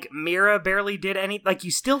 like, Mira barely did any... Like,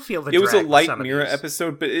 you still feel the drag. It was a light Mira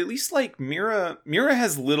episode, but at least, like, Mira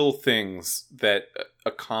has little things that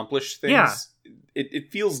accomplish things. Yeah.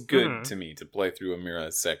 It feels good to me to play through a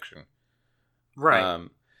Mira section. Right.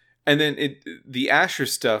 And then the Asher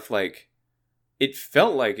stuff, like... It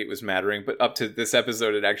felt like it was mattering, but up to this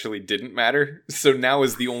episode, it actually didn't matter. So now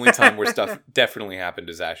is the only time where stuff definitely happened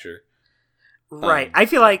as Asher. Right. I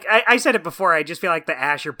feel like, I said it before, I just feel like the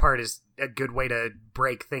Asher part is a good way to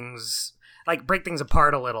break things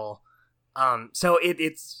apart a little. So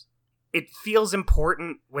it feels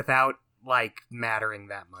important without, like, mattering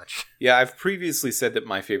that much. Yeah, I've previously said that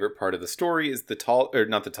my favorite part of the story is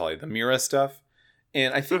the Mira stuff.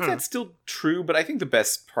 And I think that's still true, but I think the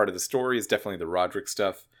best part of the story is definitely the Roderick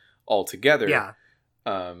stuff altogether. Yeah.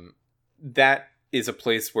 That is a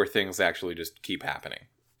place where things actually just keep happening.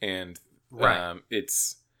 And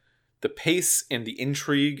it's the pace and the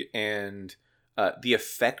intrigue and the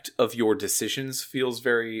effect of your decisions feels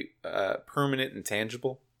very permanent and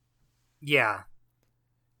tangible. Yeah.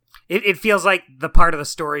 It feels like the part of the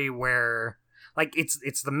story where, like,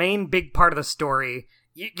 it's the main big part of the story.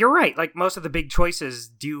 You're right. Like, most of the big choices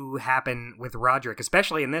do happen with Roderick,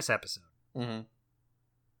 especially in this episode. Mm-hmm.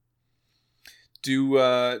 Do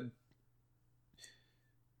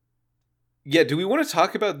we want to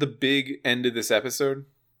talk about the big end of this episode?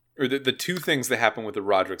 Or the two things that happen with the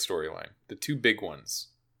Roderick storyline? The two big ones.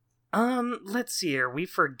 Let's see here. We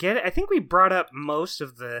forget it. I think we brought up most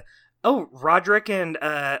of the... Oh, Roderick and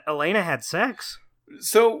Elena had sex.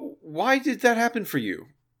 So, why did that happen for you?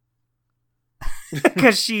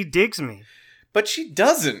 Because she digs me. But she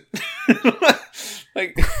doesn't.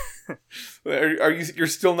 Like, you're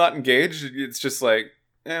still not engaged? It's just like,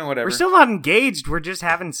 whatever. We're still not engaged. We're just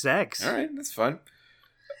having sex. All right, that's fun.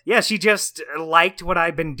 Yeah, she just liked what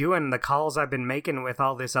I've been doing, the calls I've been making with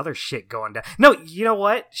all this other shit going down. No, you know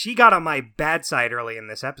what? She got on my bad side early in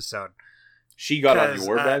this episode. She got on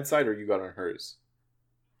your bad side, or you got on hers?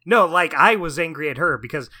 No, like, I was angry at her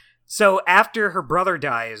because... So after her brother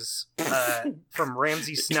dies from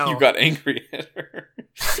Ramsay Snow, You got angry at her.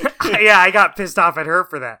 yeah, I got pissed off at her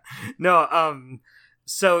for that. No,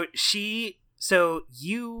 so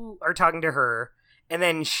you are talking to her, and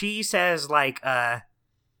then she says like,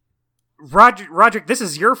 Roderick, this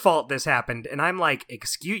is your fault this happened, and I'm like,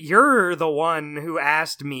 you're the one who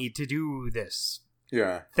asked me to do this.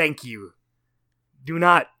 Yeah. Thank you. Do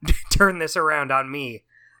not turn this around on me,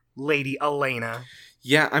 Lady Elena.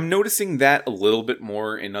 Yeah, I'm noticing that a little bit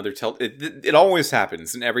more in other it always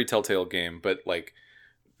happens in every Telltale game, but like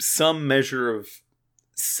some measure of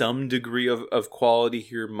some degree of quality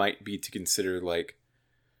here might be to consider, like,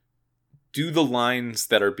 do the lines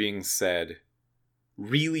that are being said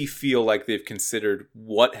really feel like they've considered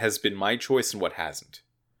what has been my choice and what hasn't?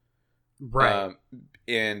 Right.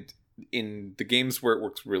 And in the games where it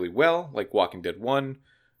works really well, like Walking Dead 1,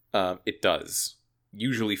 it does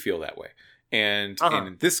usually feel that way. And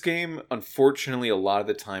in this game, unfortunately, a lot of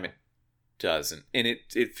the time it doesn't. And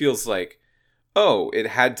it feels like, oh, it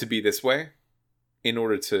had to be this way in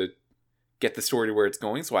order to get the story to where it's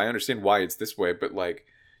going. So I understand why it's this way, but like,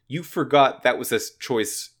 you forgot that was a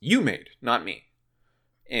choice you made, not me.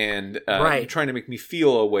 And you're trying to make me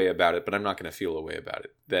feel a way about it, but I'm not going to feel a way about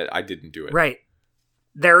it, that I didn't do it. Right.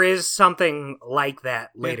 There is something like that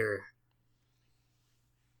later.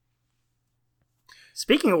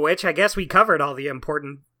 Speaking of which, I guess we covered all the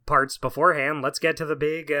important parts beforehand. Let's get to the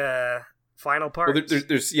big final part. Well,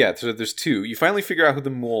 there's two. You finally figure out who the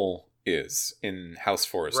mole is in House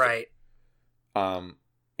Forrester. Right.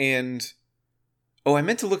 And I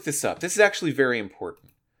meant to look this up. This is actually very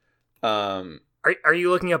important. Are you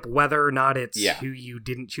looking up whether or not it's who you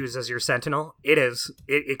didn't choose as your sentinel? It is.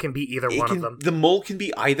 It can be either one of them. The mole can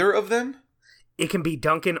be either of them? It can be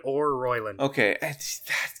Duncan or Royland. Okay.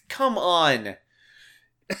 Come on.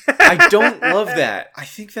 I don't love that. I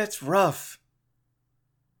think that's rough.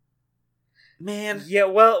 Man. Yeah,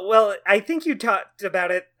 well, I think you talked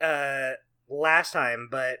about it last time,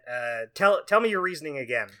 but tell me your reasoning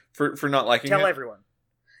again. For not liking it? Tell everyone.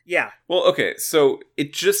 Yeah. Well, okay, so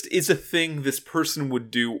it just is a thing this person would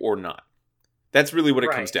do or not. That's really what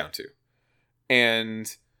it comes down to.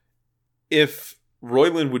 And if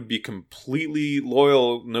Royland would be completely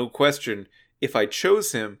loyal, no question, if I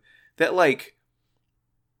chose him, that, like,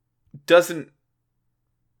 doesn't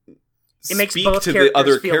makes speak both to the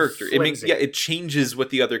other feel character. flimsy. It changes what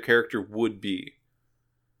the other character would be.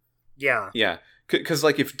 Yeah. Yeah. Because,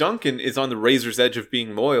 like, if Duncan is on the razor's edge of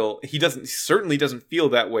being loyal, he certainly doesn't feel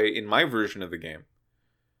that way in my version of the game.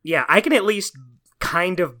 Yeah, I can at least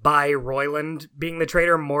kind of buy Royland being the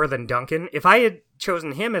traitor more than Duncan. If I had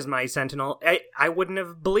chosen him as my sentinel, I wouldn't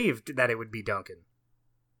have believed that it would be Duncan.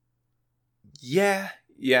 Yeah.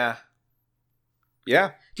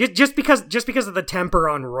 Just because of the temper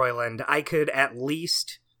on Royland, I could at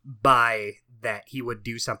least buy that he would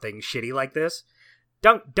do something shitty like this.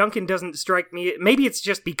 Duncan doesn't strike me. Maybe it's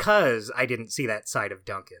just because I didn't see that side of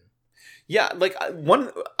Duncan. Yeah, like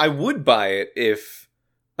I would buy it if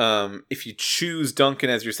you choose Duncan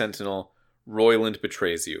as your sentinel, Royland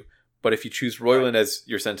betrays you. But if you choose Royland as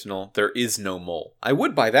your sentinel, there is no mole. I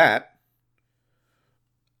would buy that.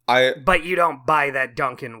 But you don't buy that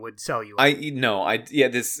Duncan would sell you.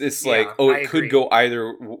 It's like, it could go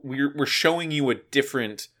either. We're showing you a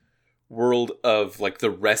different world of, like, the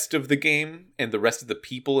rest of the game and the rest of the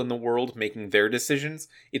people in the world making their decisions.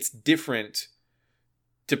 It's different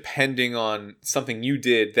depending on something you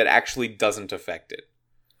did that actually doesn't affect it.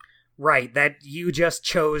 Right, that you just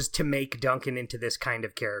chose to make Duncan into this kind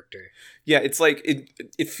of character. Yeah, it's like,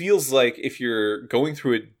 it feels like if you're going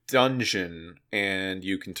through a dungeon and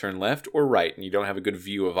you can turn left or right and you don't have a good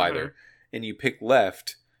view of either, and you pick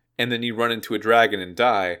left, and then you run into a dragon and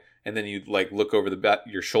die, and then you, like, look over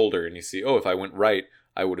your shoulder and you see, if I went right,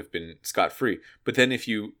 I would have been scot-free. But then if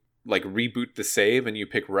you, like, reboot the save and you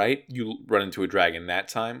pick right, you run into a dragon that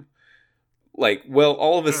time. Like, well,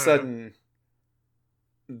 all of a sudden,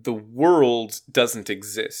 the world doesn't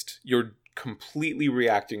exist. You're completely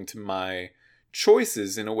reacting to my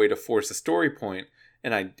choices in a way to force a story point,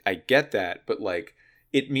 and I get that, but, like,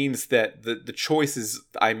 it means that the choices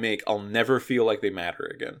I make, I'll never feel like they matter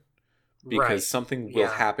again. Because something will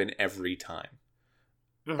happen every time.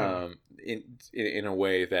 In a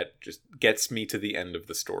way that just gets me to the end of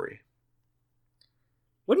the story.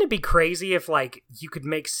 Wouldn't it be crazy if, like, you could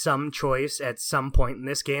make some choice at some point in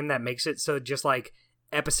this game that makes it so just, like,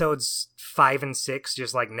 episodes 5 and 6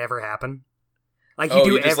 just, like, never happen? Like,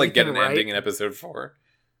 you just, like, get an right. ending in episode 4?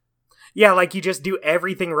 Yeah, like, you just do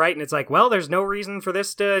everything right, and it's like, well, there's no reason for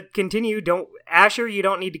this to continue. Asher, you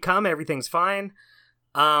don't need to come, everything's fine.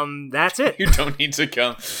 That's it. You don't need to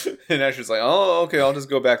come. And Asher's like, oh, okay, I'll just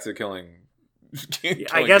go back to killing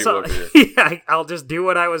I guess I'll just do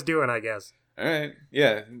what I was doing, I guess. All right.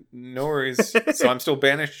 Yeah, no worries. So I'm still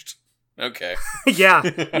banished? Okay.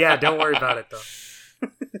 Yeah, don't worry about it, though.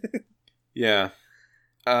 Yeah.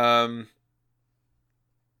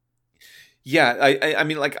 Yeah, I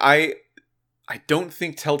mean, like, I don't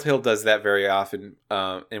think Telltale does that very often,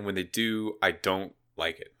 and when they do, I don't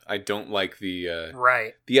like it. I don't like the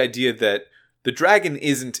idea that the dragon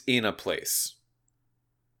isn't in a place.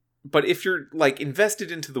 But if you're, like,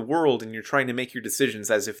 invested into the world and you're trying to make your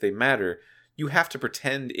decisions as if they matter, you have to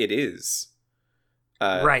pretend it is.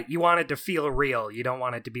 Right, you want it to feel real. You don't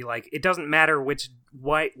want it to be like, it doesn't matter which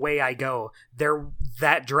way I go,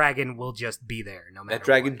 that dragon will just be there, no matter That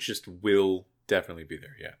dragon what. just will definitely be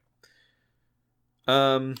there, yeah.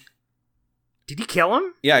 Did you kill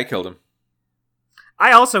him? Yeah, I killed him.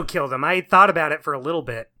 I also killed him. I thought about it for a little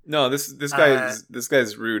bit. No, this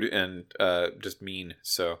guy's rude and just mean,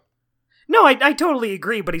 so. No, I totally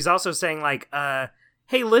agree, but he's also saying, like,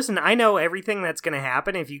 hey, listen, I know everything that's going to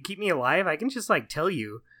happen. If you keep me alive, I can just, like, tell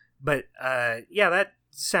you. But, yeah, that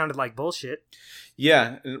sounded like bullshit.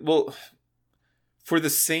 Yeah, well, for the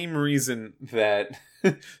same reason that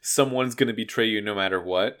someone's going to betray you no matter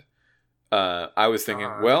what, I was thinking,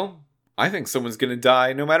 well, I think someone's going to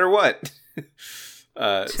die no matter what.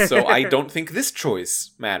 So I don't think this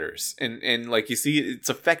choice matters. And like, you see, it's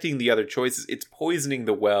affecting the other choices. It's poisoning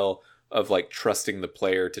the well of, like, trusting the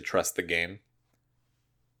player to trust the game.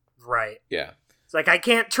 Right. Yeah. It's like, I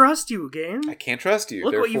can't trust you, game. I can't trust you.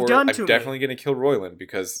 Look Therefore, what you've done to I'm definitely going to kill Royland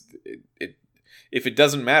because if it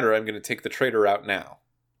doesn't matter, I'm going to take the traitor out now.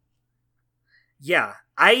 Yeah.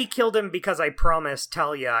 I killed him because I promised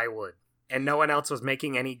Talia I would. And no one else was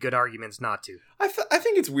making any good arguments not to. I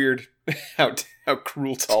think it's weird how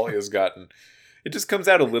cruel Talia's gotten. It just comes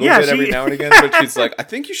out a little bit every now and again, but she's like, I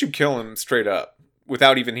think you should kill him straight up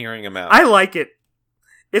without even hearing him out. I like it.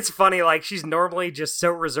 It's funny, like, she's normally just so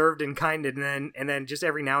reserved and kind, and then just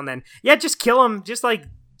every now and then, yeah, just kill him. Just, like,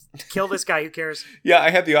 kill this guy, who cares? Yeah,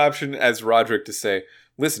 I had the option as Roderick to say,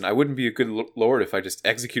 listen, I wouldn't be a good lord if I just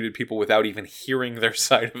executed people without even hearing their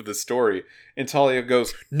side of the story. And Talia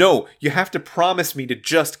goes, no, you have to promise me to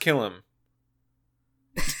just kill him.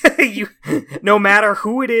 No matter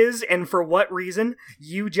who it is and for what reason,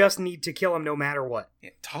 you just need to kill him no matter what.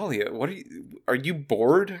 Yeah, Talia, are you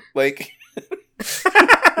bored? Like...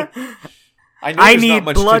 I know there's not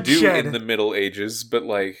much bloodshed to do in the Middle Ages, but,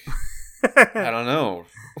 like, I don't know.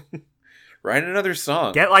 Write another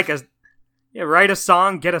song. Write a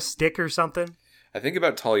song, get a stick or something. I think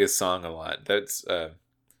about Talia's song a lot. That's it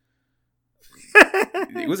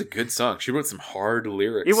was a good song. She wrote some hard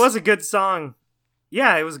lyrics. It was a good song.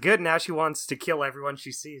 Yeah, it was good. Now she wants to kill everyone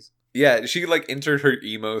she sees. Yeah, she, like, entered her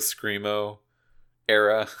emo screamo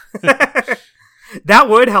era. That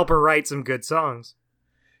would help her write some good songs.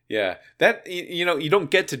 Yeah. That, you know, you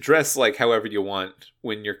don't get to dress like however you want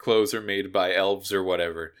when your clothes are made by elves or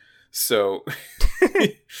whatever. So,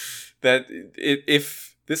 that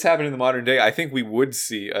if this happened in the modern day, I think we would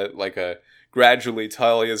see a gradually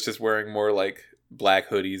Talia's just wearing more, like, black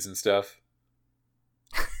hoodies and stuff.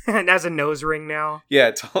 And has a nose ring now.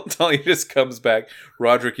 Yeah, Talia just comes back.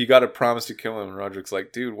 Roderick, you gotta promise to kill him. And Roderick's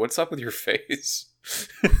like, dude, what's up with your face?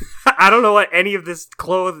 I don't know what any of these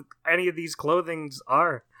clothings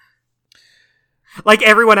are. Like,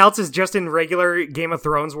 everyone else is just in regular Game of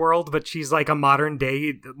Thrones world, but she's like a modern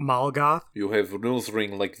day Molgoth. You have a nose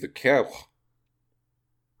ring like the cow.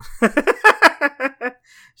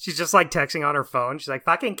 She's just, like, texting on her phone. She's like,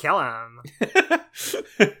 fucking kill him.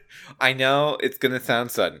 I know, it's gonna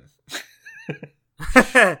sound sudden.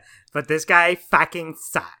 But this guy fucking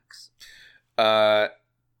sucks.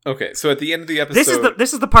 Okay, so at the end of the episode...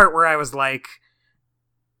 This is the part where I was like...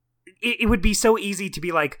 It would be so easy to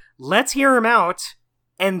be like, let's hear him out,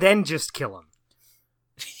 and then just kill him.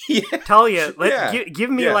 Yeah. Talia, give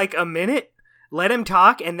me, like, a minute, let him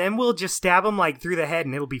talk, and then we'll just stab him, like, through the head,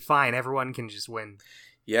 and it'll be fine. Everyone can just win.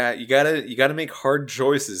 Yeah, you gotta make hard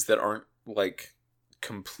choices that aren't, like,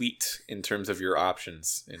 complete in terms of your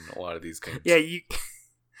options in a lot of these games. Yeah, you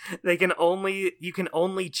can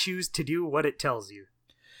only choose to do what it tells you.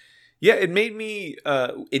 Yeah, it made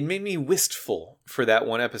me wistful for that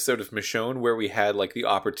one episode of Michonne where we had, like, the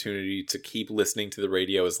opportunity to keep listening to the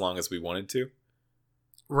radio as long as we wanted to.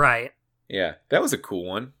 Right. Yeah, that was a cool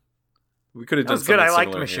one. We could have done something good. I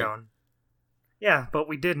similar liked Michonne. Yeah, but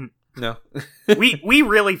we didn't. No. we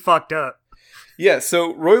really fucked up. Yeah,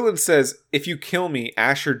 so Royland says, if you kill me,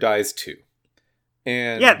 Asher dies too.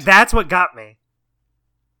 And yeah, that's what got me.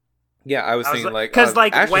 Yeah, I was thinking, like, because,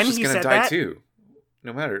 like, Asher's when just he gonna said die that, too.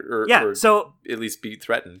 no matter, or so at least be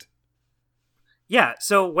threatened. Yeah,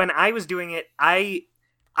 so when I was doing it, I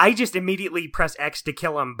just immediately pressed X to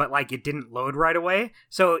kill him, but like it didn't load right away.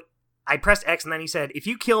 So I pressed X, and then he said, "If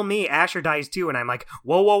you kill me, Asher dies too." And I'm like,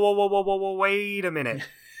 "Whoa, whoa, whoa, whoa, whoa, whoa, whoa, wait a minute!"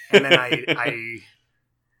 And then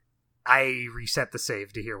I reset the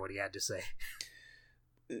save to hear what he had to say.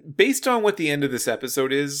 Based on what the end of this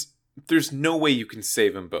episode is, there's no way you can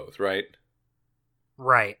save them both, right?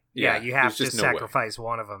 Right. Yeah, you have to no sacrifice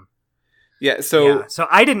one of them. Yeah, so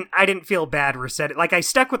I didn't feel bad reset it. Like, I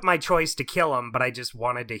stuck with my choice to kill him, but I just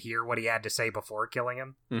wanted to hear what he had to say before killing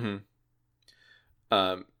him.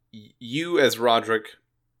 Mm-hmm. You as Roderick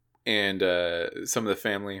and some of the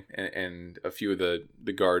family and a few of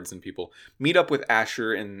the guards and people meet up with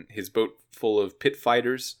Asher in his boat full of pit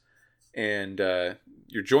fighters, and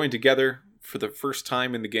you're joined together for the first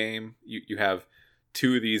time in the game. You have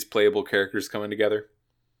two of these playable characters coming together,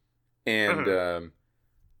 and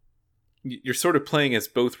you're sort of playing as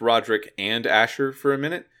both Roderick and Asher for a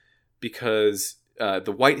minute, because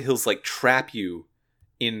the White Hills like trap you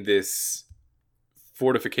in this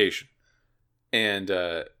fortification, and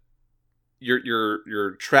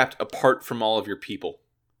you're trapped apart from all of your people,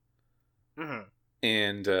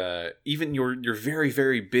 and even your very,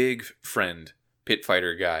 very big friend, pit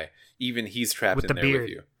fighter guy, even he's trapped in there with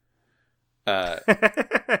you.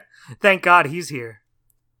 Thank God he's here.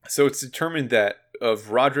 So it's determined that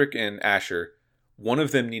of Roderick and Asher, one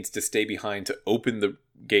of them needs to stay behind to open the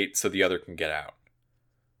gate so the other can get out.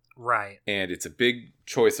 Right. And it's a big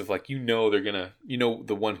choice of like, the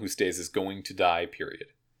one who stays is going to die, period.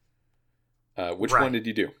 Which one did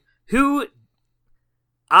you do?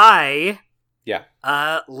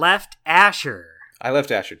 Left Asher. I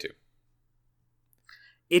left Asher too.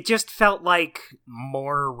 It just felt like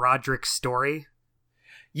more Roderick's story.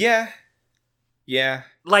 Yeah.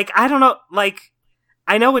 Like, I don't know, like,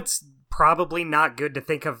 I know it's probably not good to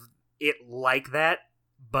think of it like that,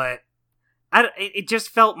 but it just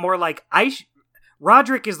felt more like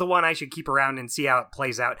Roderick is the one I should keep around and see how it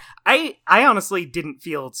plays out. I honestly didn't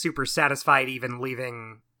feel super satisfied even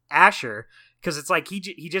leaving Asher, because it's like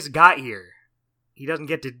he just got here. He doesn't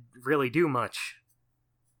get to really do much.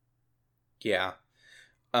 Yeah.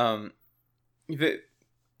 I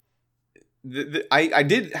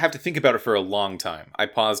did have to think about it for a long time. I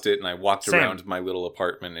paused it and I walked around my little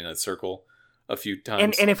apartment in a circle a few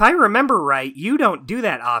times. And if I remember right, you don't do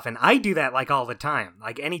that often. I do that like all the time,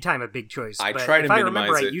 like anytime a big choice. I try to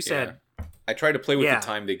minimize it. You said I try to play with the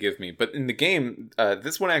time they give me, but in the game,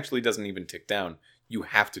 this one actually doesn't even tick down. You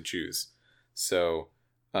have to choose. So,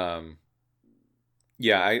 I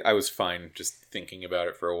was fine just thinking about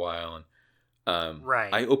it for a while, and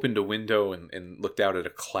I opened a window and looked out at a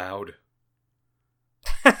cloud.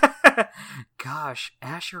 Gosh,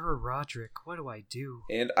 Asher or Roderick, what do I do?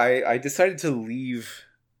 And I decided to leave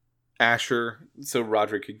Asher so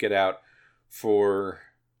Roderick could get out for...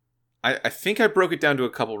 I think I broke it down to a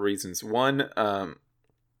couple reasons. One,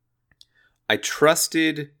 I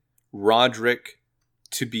trusted Roderick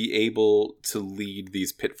to be able to lead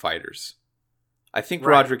these pit fighters. I think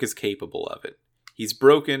Roderick is capable of it. He's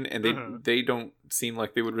broken, and they don't seem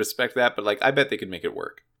like they would respect that, but like I bet they could make it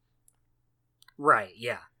work. Right,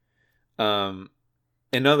 yeah.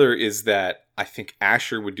 Another is that I think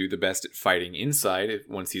Asher would do the best at fighting inside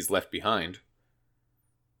once he's left behind.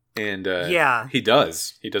 And he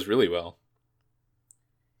does. He does really well.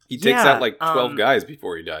 He takes out like 12 guys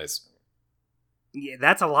before he dies. Yeah,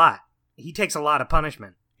 that's a lot. He takes a lot of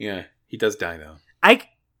punishment. Yeah, he does die though.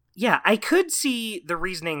 I could see the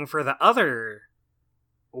reasoning for the other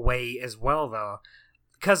way as well though.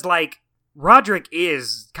 Because like Roderick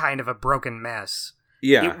is kind of a broken mess.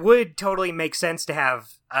 Yeah. It would totally make sense to have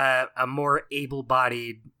a more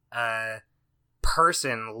able-bodied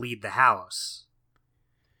person lead the house.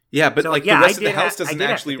 Yeah, but so, like the rest of the house doesn't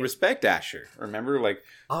actually respect Asher. Remember, like,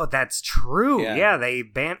 oh, that's true. Yeah,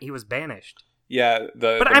 he was banished. Yeah,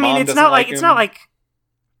 but I mean, it's not like it's not like.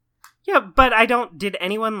 Yeah, but did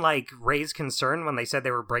anyone like raise concern when they said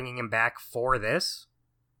they were bringing him back for this?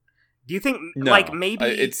 Do you think like maybe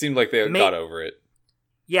it seemed like they got over it?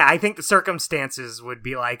 Yeah, I think the circumstances would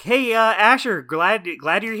be like, "Hey, Asher, glad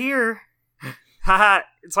you're here." Haha,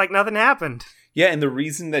 it's like nothing happened. Yeah, and the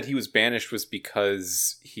reason that he was banished was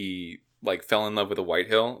because he like fell in love with a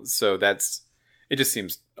Whitehill. So it just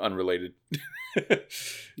seems unrelated.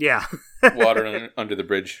 Yeah. Water under the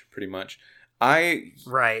bridge, pretty much.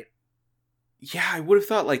 Right. Yeah, I would have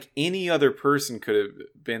thought like any other person could have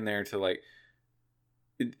been there to like...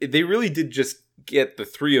 They really did just get the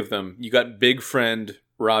three of them. You got Big Friend,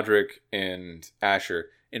 Roderick, and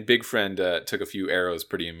Asher. And Big Friend took a few arrows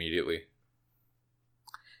pretty immediately.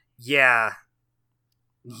 Yeah.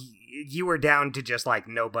 You were down to just, like,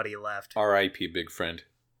 nobody left. R.I.P. big friend.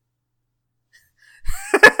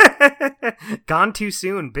 Gone too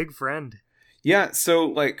soon, big friend. Yeah, so,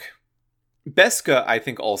 like, Beska, I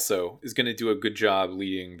think, also is going to do a good job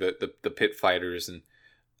leading the pit fighters. And,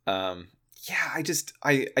 yeah,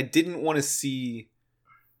 I didn't want to see...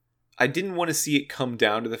 I didn't want to see it come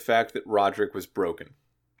down to the fact that Roderick was broken.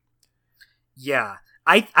 Yeah.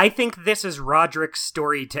 I think this is Roderick's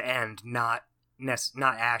story to end, not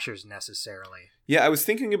Asher's necessarily. Yeah, I was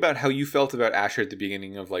thinking about how you felt about Asher at the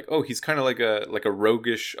beginning of like, oh, he's kind of like a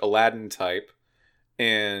roguish Aladdin type,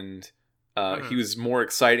 and he was more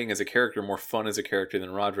exciting as a character, more fun as a character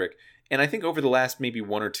than Roderick. And I think over the last maybe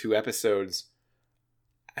 1 or 2 episodes,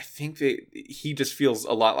 I think he just feels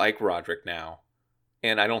a lot like Roderick now,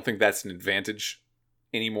 and I don't think that's an advantage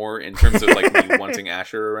anymore in terms of like me wanting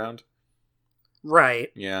Asher around. Right.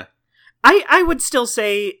 Yeah. I would still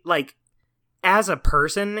say, like, as a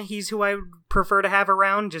person, he's who I would prefer to have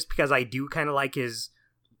around, just because I do kind of like his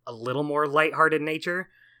a little more lighthearted nature.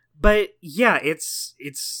 But yeah, this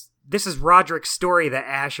is Roderick's story that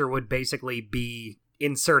Asher would basically be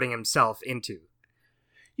inserting himself into.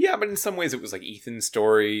 Yeah, but in some ways it was like Ethan's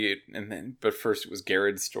story, but first it was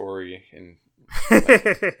Garrett's story, and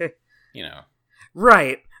like, you know.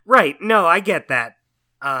 Right. No, I get that.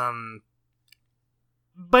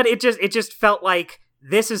 But it just felt like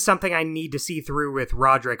this is something I need to see through with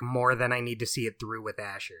Roderick more than I need to see it through with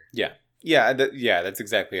Asher. Yeah, that's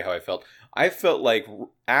exactly how I felt. I felt like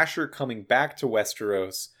Asher coming back to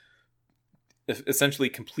Westeros, essentially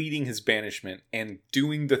completing his banishment and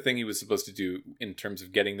doing the thing he was supposed to do in terms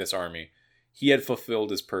of getting this army. He had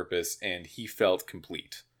fulfilled his purpose and he felt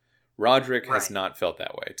complete. Roderick has not felt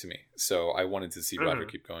that way to me, so I wanted to see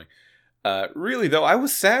Roderick keep going. Really, though, I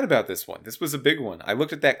was sad about this one. This was a big one. I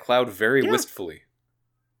looked at that cloud very wistfully.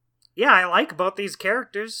 Yeah, I like both these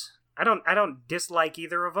characters. I don't dislike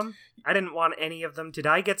either of them. I didn't want any of them to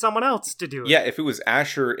die. Get someone else to do it. Yeah, if it was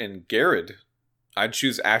Asher and Garrett, I'd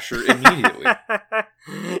choose Asher immediately.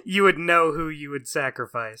 You would know who you would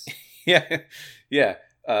sacrifice. Yeah.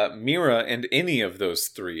 Mira and any of those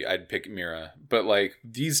 3, I'd pick Mira. But, like,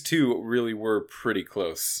 these 2 really were pretty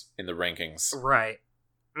close in the rankings. Right.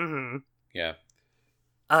 Mm-hmm. Yeah.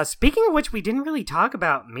 Speaking of which, we didn't really talk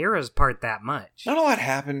about Mira's part that much. Not a lot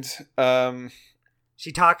happened.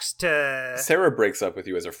 She talks to... Sarah breaks up with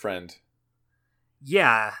you as a friend.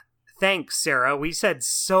 Yeah. Thanks, Sarah. We said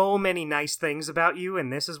so many nice things about you,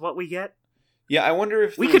 and this is what we get? Yeah, I wonder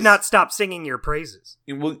if we could not stop singing your praises.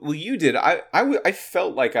 Well, you did. I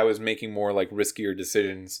felt like I was making more, like, riskier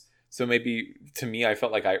decisions. So maybe, to me, I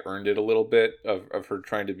felt like I earned it a little bit of her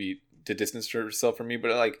trying to distance herself from me.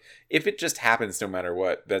 But, like, if it just happens no matter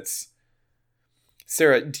what, that's...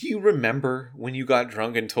 Sarah, do you remember when you got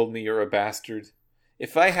drunk and told me you're a bastard?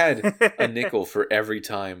 If I had a nickel for every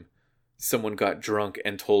time someone got drunk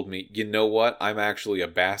and told me, you know what, I'm actually a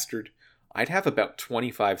bastard, I'd have about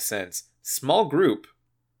 25 cents. Small group.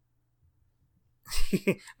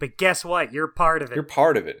 But guess what? You're part of it. You're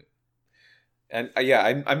part of it. And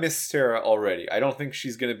I miss Sarah already. I don't think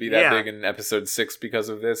she's going to be that big in episode 6 because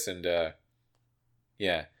of this. And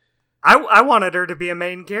yeah. I wanted her to be a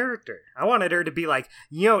main character. I wanted her to be like,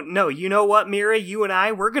 you know what, Mira? You and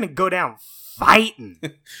I, we're going to go down fighting.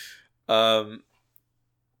 Oh,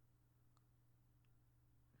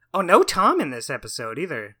 no Tom in this episode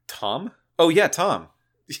either. Tom? Oh, yeah, Tom.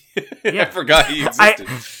 Yeah. I forgot he existed.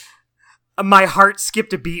 My heart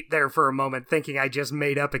skipped a beat there for a moment, thinking I just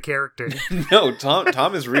made up a character. No,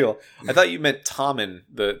 Tom is real. I thought you meant Tommen,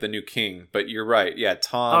 the new king, but you're right. Yeah,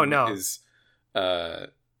 Tom is...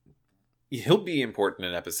 he'll be important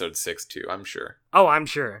in episode 6, too, I'm sure. Oh, I'm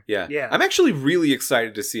sure. Yeah. I'm actually really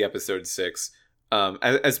excited to see episode 6.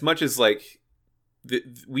 As much as, like,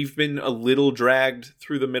 we've been a little dragged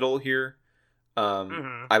through the middle here.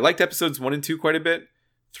 I liked episodes 1 and 2 quite a bit.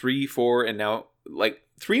 3, 4, and now, like,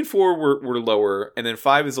 3 and 4 were lower, and then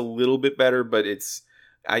 5 is a little bit better, but it's...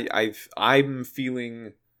 I'm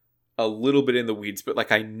feeling a little bit in the weeds, but, like,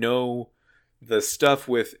 I know the stuff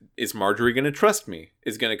with, is Marjorie going to trust me,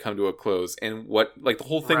 is going to come to a close, and what, like, the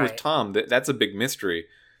whole thing with Tom, that's a big mystery.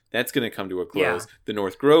 That's going to come to a close. Yeah. The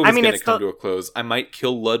North Grove is going to come to a close. I might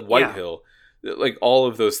kill Lud Whitehill. Yeah. Like, all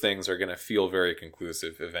of those things are going to feel very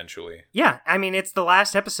conclusive eventually. Yeah, I mean, it's the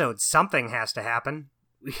last episode. Something has to happen.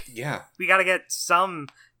 Yeah. We got to get some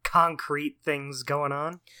concrete things going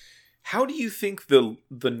on. How do you think the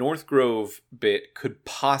North Grove bit could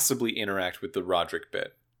possibly interact with the Roderick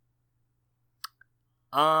bit?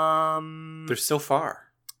 They're so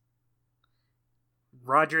far.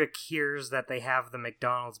 Roderick hears that they have the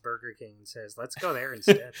McDonald's Burger King and says, "Let's go there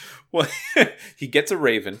instead." Well, he gets a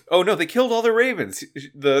raven. Oh no, they killed all the ravens.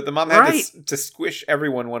 The mom had to squish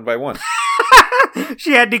everyone one by one.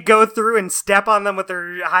 She had to go through and step on them with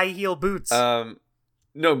her high heel boots.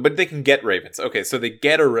 No, but they can get ravens. Okay, so they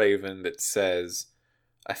get a raven that says,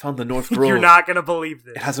 "I found the North Grove. You're not gonna believe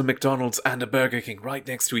this. It has a McDonald's and a Burger King right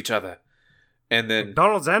next to each other." And then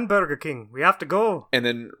McDonald's and Burger King. We have to go. And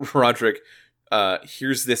then Roderick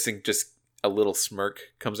hears this and just a little smirk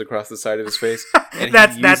comes across the side of his face. And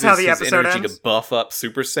that's how the episode energy ends. to buff up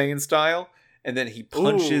Super Saiyan style. And then he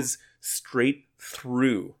punches straight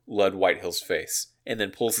through Lud Whitehill's face. And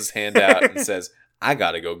then pulls his hand out and says, "I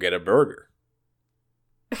gotta go get a burger."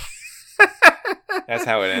 That's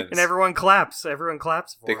how it ends. And everyone claps.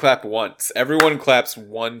 They clap once. Everyone claps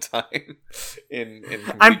one time. In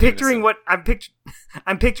I'm picturing I'm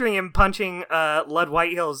picturing him punching Lud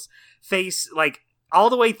Whitehill's face like all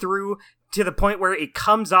the way through to the point where it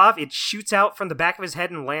comes off, it shoots out from the back of his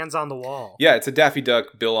head and lands on the wall. Yeah, it's a Daffy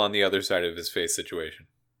Duck Bill on the other side of his face situation.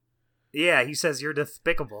 Yeah, he says, "You're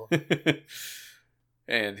despicable."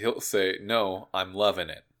 And he'll say, "No, I'm loving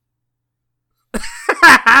it."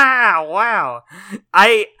 Wow.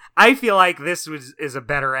 I feel like this is a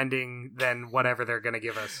better ending than whatever they're going to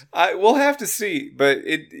give us. We'll have to see, but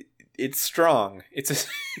it's strong. It's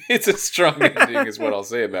a strong ending is what I'll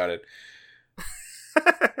say about it.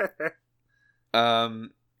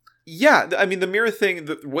 Yeah, I mean, the Mira thing,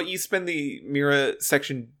 what you spend the Mira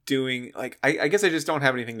section doing, like, I guess I just don't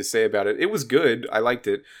have anything to say about it. It was good. I liked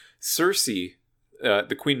it. Cersei,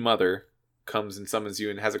 the Queen Mother, comes and summons you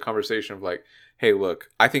and has a conversation of like, "Hey, look,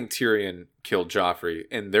 I think Tyrion killed Joffrey,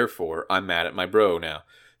 and therefore I'm mad at my bro now.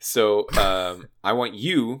 So I want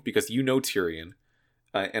you, because you know Tyrion,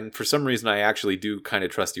 and for some reason I actually do kind of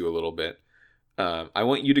trust you a little bit. I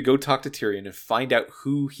want you to go talk to Tyrion and find out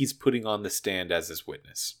who he's putting on the stand as his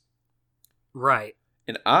witness." Right.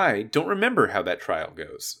 And I don't remember how that trial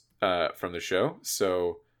goes from the show,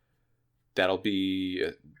 so that'll be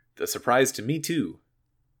a surprise to me too.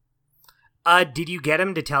 Did you get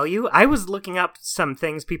him to tell you? I was looking up some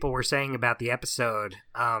things people were saying about the episode,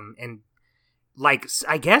 and like,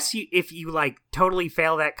 I guess if you like totally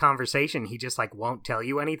fail that conversation, he just like won't tell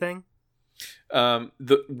you anything.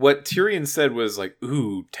 What Tyrion said was like,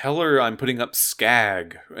 "Ooh, tell her I'm putting up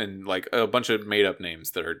Skag," and like a bunch of made up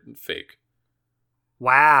names that are fake.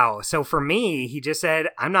 Wow. So for me, he just said,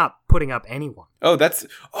 "I'm not putting up anyone."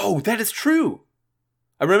 That is true.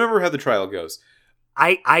 I remember how the trial goes.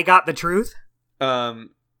 I got the truth.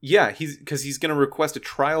 Yeah, he's going to request a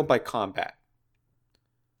trial by combat.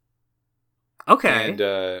 Okay.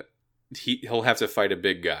 And he'll have to fight a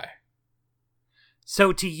big guy.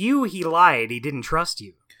 So to you, he lied. He didn't trust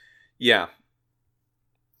you. Yeah.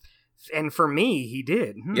 And for me, he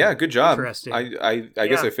did. Yeah, good job. Interesting. I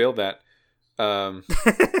guess I failed that.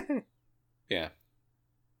 Yeah.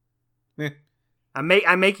 I'm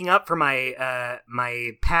making up for my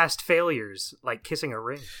my past failures, like kissing a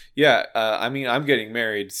ring. Yeah, I mean, I'm getting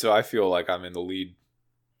married, so I feel like I'm in the lead.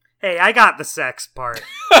 Hey, I got the sex part.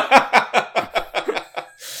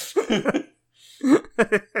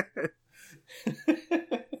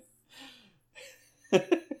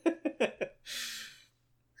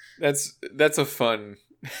 That's a fun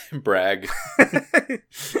brag.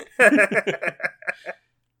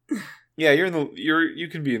 Yeah, you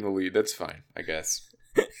can be in the lead. That's fine, I guess.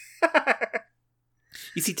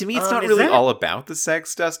 You see, to me, it's not really all about the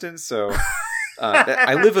sex, Dustin. So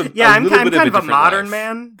I live a I'm little bit kind of of a modern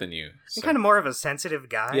man than you. So. I'm kind of more of a sensitive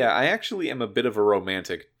guy. Yeah, I actually am a bit of a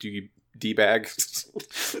romantic D-bag.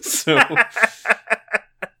 So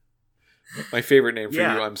my favorite name for you.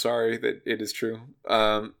 I'm sorry that it is true.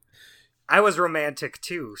 I was romantic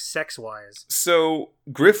too, sex-wise. So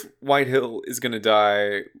Griff Whitehill is going to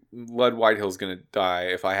die. Lud Whitehill is going to die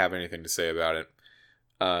if I have anything to say about it.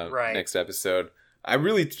 Right. Next episode. I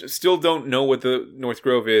really still don't know what the North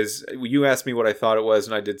Grove is. You asked me what I thought it was,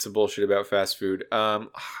 and I did some bullshit about fast food. I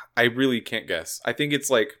really can't guess. I think it's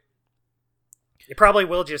like... It probably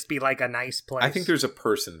will just be like a nice place. I think there's a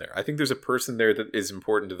person there. I think there's a person there that is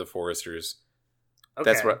important to the Foresters.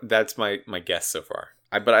 Okay. That's my guess so far.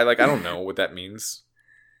 But I don't know what that means.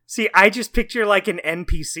 See, I just picture like an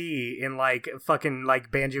NPC in like fucking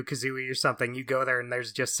like Banjo-Kazooie or something. You go there and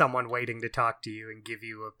there's just someone waiting to talk to you and give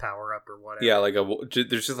you a power up or whatever. Yeah,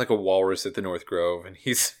 there's just like a walrus at the North Grove, and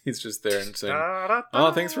he's just there and saying,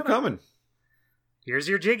 "Oh, thanks for coming. Here's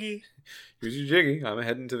your jiggy. Here's your jiggy. I'm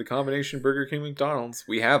heading to the combination Burger King McDonald's.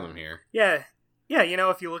 We have them here." Yeah. You know,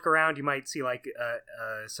 if you look around, you might see like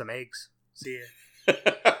some eggs. See ya.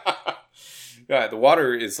 Yeah, the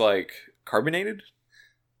water is like carbonated.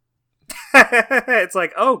 It's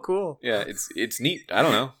like, oh, cool. Yeah, it's neat. I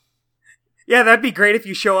don't know. Yeah, that'd be great if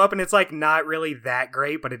you show up and it's like not really that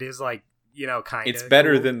great, but it is like, kind of. It's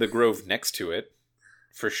better cool. than the grove next to it,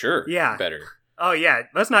 for sure. Yeah, better. Oh yeah,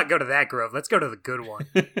 let's not go to that grove. Let's go to the good one.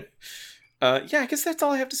 Yeah, I guess that's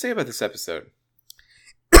all I have to say about this episode.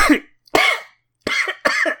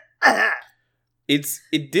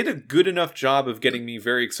 It did a good enough job of getting me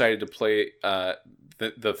very excited to play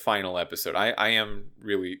the final episode. I am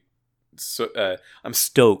really I'm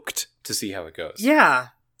stoked to see how it goes. Yeah,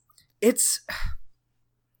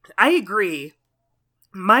 I agree.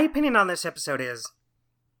 My opinion on this episode is,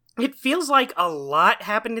 it feels like a lot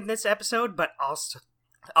happened in this episode, but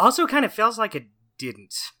also kind of feels like it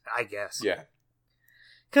didn't, I guess. Yeah.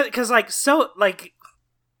 Cause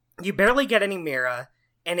you barely get any Mira,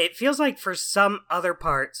 and it feels like for some other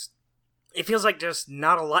parts, it feels like just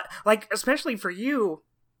not a lot. Like, especially for you,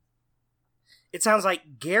 it sounds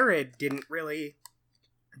like Garrett didn't really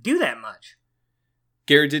do that much.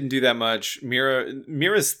 Garrett didn't do that much.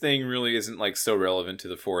 Mira's thing really isn't like so relevant to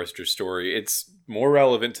the Forrester story. It's more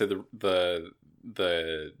relevant to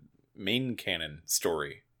the main canon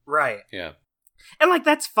story. Right. Yeah. And like,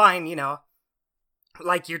 that's fine,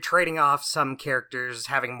 like, you're trading off some characters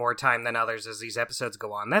having more time than others as these episodes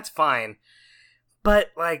go on. That's fine.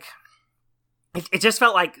 But, like, it just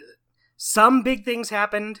felt like some big things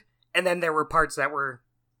happened, and then there were parts that were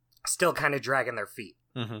still kind of dragging their feet.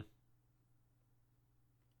 Mm-hmm.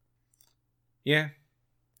 Yeah.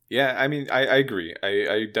 Yeah, I mean, I agree.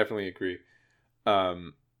 I definitely agree.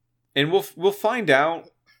 And we'll find out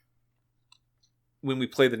when we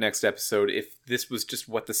play the next episode if this was just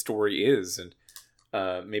what the story is, and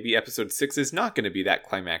maybe episode 6 is not going to be that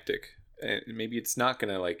climactic. Maybe it's not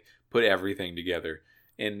going to like put everything together,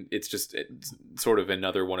 and it's sort of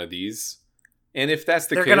another one of these. And if that's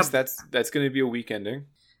the case, that's going to be a weak ending.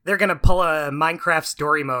 They're going to pull a Minecraft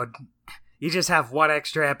story mode. You just have one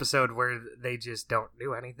extra episode where they just don't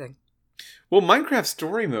do anything. Well, Minecraft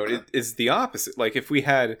story mode is the opposite. Like, if we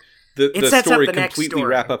had the story completely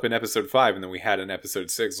wrap up in episode 5, and then we had an episode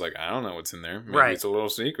 6, like, I don't know what's in there. Maybe it's a little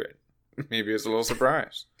secret. Maybe it's a little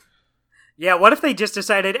surprise. Yeah, what if they just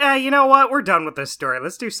decided, you know what? We're done with this story.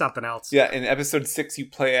 Let's do something else. Yeah, in episode 6, you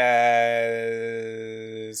play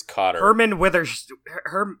as Cotter. Herman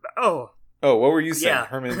Oh, what were you saying? Yeah.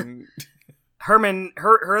 Herman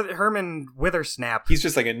Withersnap. He's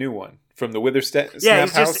just like a new one from the Withersnap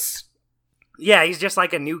house. He's just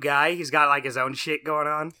like a new guy. He's got like his own shit going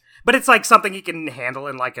on. But it's like something he can handle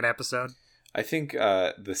in like an episode. I think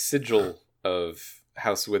the sigil of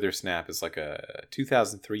House Withersnap is like a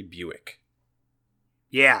 2003 Buick.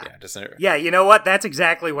 Yeah. Yeah, you know what? That's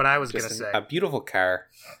exactly what I was going to say. A beautiful car.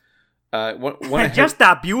 Just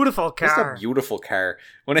a beautiful car. Just a beautiful car.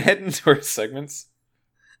 Want to head into our segments?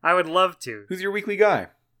 I would love to. Who's your weekly guy?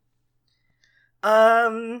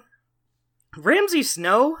 Ramsay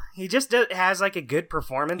Snow. He just has like a good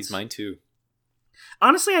performance. He's mine too.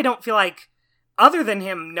 Honestly, I don't feel like, other than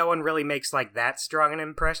him, no one really makes like that strong an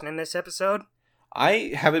impression in this episode.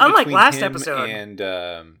 I have it unlike between last him episode and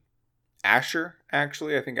Asher.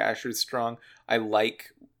 Actually, I think Asher is strong. I like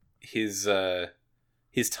his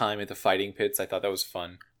time at the fighting pits. I thought that was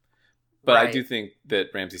fun. But right. I do think that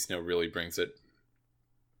Ramsay Snow really brings it.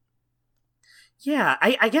 Yeah,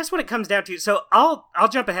 I guess what it comes down to, so I'll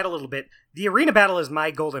jump ahead a little bit. The arena battle is my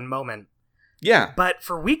golden moment. Yeah. But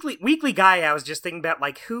for weekly guy, I was just thinking about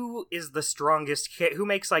like, who is the strongest kid, who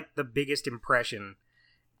makes like the biggest impression.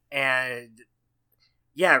 And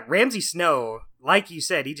yeah, Ramsay Snow, like you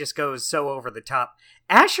said, he just goes so over the top.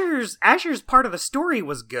 Asher's part of the story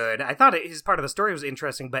was good. I thought his part of the story was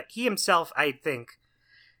interesting, but he himself, I think,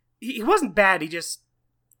 he wasn't bad. He just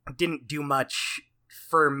didn't do much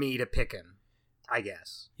for me to pick him, I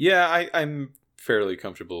guess. Yeah, I'm fairly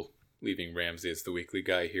comfortable leaving Ramsay as the weekly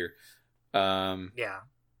guy here. Yeah.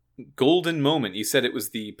 Golden moment. You said it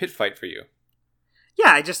was the pit fight for you.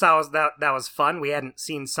 Yeah, I just thought that was fun. We hadn't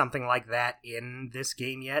seen something like that in this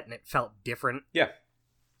game yet, and it felt different. Yeah.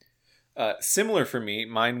 Similar for me,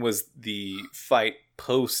 mine was the fight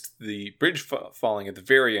post the bridge falling at the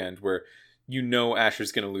very end, where you know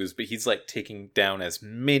Asher's going to lose, but he's like taking down as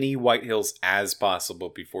many White Hills as possible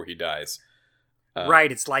before he dies.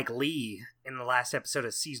 Right, it's like Lee in the last episode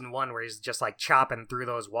of season 1, where he's just like chopping through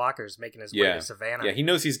those walkers, making his way to Savannah. Yeah, he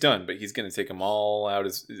knows he's done, but he's going to take them all out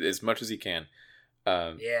as much as he can.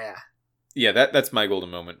 Yeah, that's my golden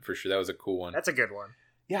moment for sure. That was a cool one. That's a good one.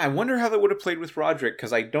 Yeah, I wonder how that would have played with Roderick,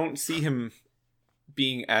 because I don't see him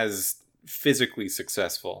being as physically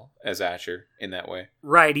successful as Asher in that way.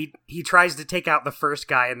 Right, he tries to take out the first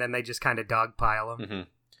guy, and then they just kind of dogpile him.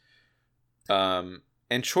 Mm-hmm.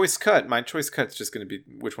 And choice cut. My choice cut's just going to be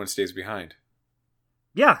which one stays behind.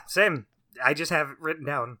 Yeah, same. I just have it written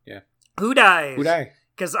down. Yeah. Who dies? Who die?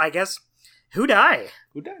 Because I guess, who die?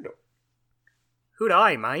 Who died? Who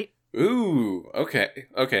die, mate? Ooh,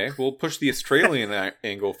 okay. We'll push the Australian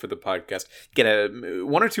angle for the podcast. Get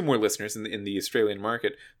one or two more listeners in the Australian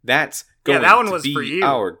market. That's going that one to was be for you.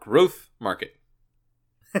 Our growth market.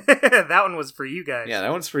 That one was for you guys. Yeah,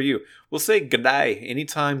 that one's for you. We'll say goodbye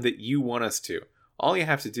anytime that you want us to. All you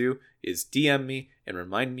have to do is DM me and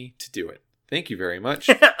remind me to do it. Thank you very much.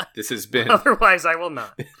 This has been... Otherwise, I will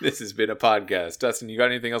not. This has been a podcast. Dustin, you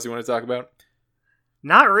got anything else you want to talk about?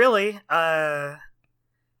 Not really. I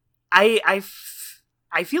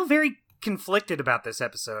feel very conflicted about this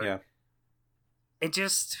episode. Yeah. It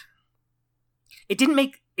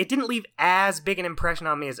didn't leave as big an impression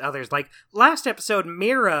on me as others. Like last episode,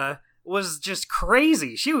 Mira was just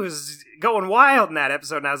crazy. She was going wild in that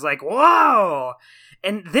episode, and I was like, whoa!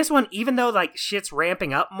 And this one, even though like shit's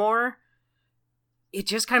ramping up more, it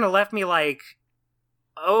just kind of left me like,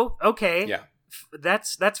 oh, okay. Yeah.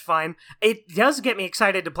 That's fine. It does get me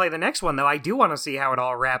excited to play the next one, though. I do want to see how it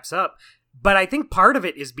all wraps up. But I think part of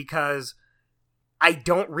it is because I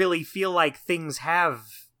don't really feel like things have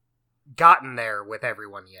gotten there with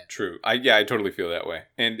everyone yet. True. I totally feel that way.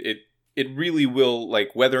 And it really will,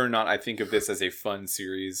 like, whether or not I think of this as a fun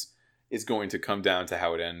series is going to come down to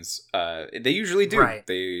how it ends. They usually do. Right.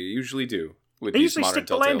 They usually do with They these usually modern stick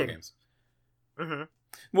the Telltale landing. games. Mm-hmm.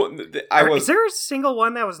 Well, Is there a single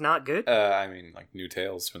one that was not good? I mean, like New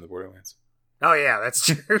Tales from the Borderlands. Oh yeah, that's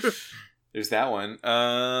true. There's that one.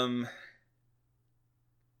 I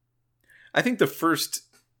think the first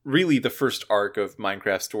arc of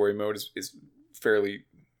Minecraft story mode is fairly,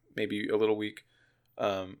 maybe a little weak.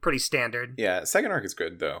 Pretty standard. Yeah, second arc is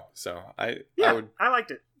good though. So I would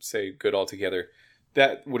liked it. say good altogether.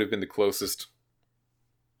 That would have been the closest.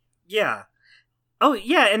 Yeah. Oh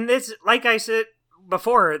yeah, and this, like I said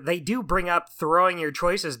before, they do bring up throwing your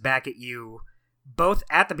choices back at you, both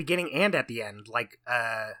at the beginning and at the end. Like,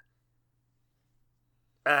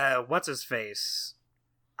 what's his face?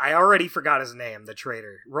 I already forgot his name. The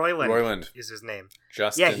traitor, Royland is his name.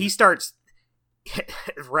 Justin. Yeah, he starts.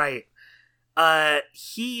 Right.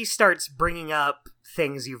 He starts bringing up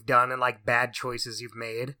things you've done and like bad choices you've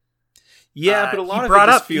made. Yeah, but a lot he of brought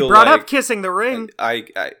it just up, feel he brought like up kissing the ring.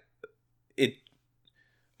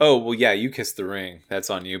 Oh, well, yeah, you kissed the ring. That's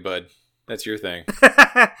on you, bud. That's your thing.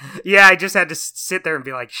 Yeah, I just had to sit there and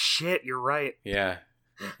be like, shit, you're right. Yeah.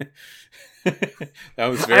 That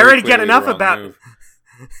was very I already get clearly enough the wrong about move.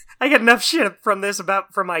 I get enough shit from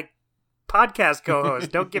my podcast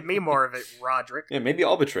co-host. Don't give me more of it, Roderick. Yeah, maybe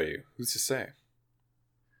I'll betray you. Who's to say?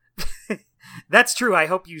 That's true. I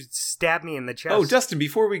hope you stab me in the chest. Oh, Dustin,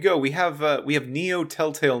 before we go, we have Neo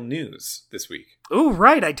Telltale news this week. Oh,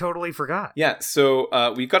 right. I totally forgot. Yeah,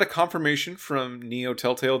 so we got a confirmation from Neo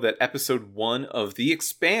Telltale that episode 1 of The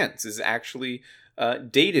Expanse is actually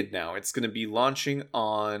dated now. It's going to be launching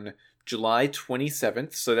on July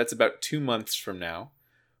 27th, so that's about 2 months from now,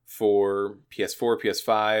 for PS4,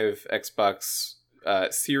 PS5, Xbox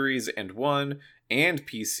Series and One, and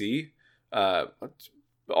PC.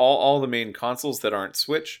 All the main consoles that aren't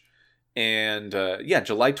Switch. And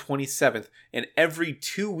July 27th. And every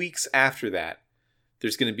 2 weeks after that,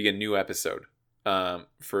 there's going to be a new episode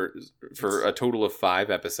for a total of 5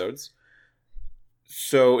 episodes.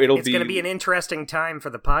 So it's going to be an interesting time for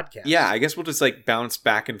the podcast. Yeah, I guess we'll just like bounce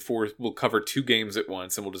back and forth. We'll cover 2 games at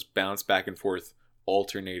once, and we'll just bounce back and forth,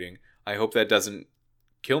 alternating. I hope that doesn't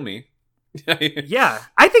kill me. Yeah,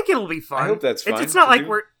 I think it'll be fun. I hope that's fun. It's not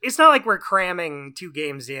like we're cramming 2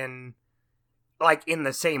 games in, like, in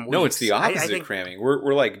the same week. No, it's the opposite cramming.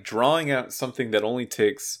 We're like drawing out something that only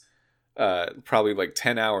takes probably like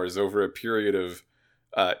 10 hours over a period of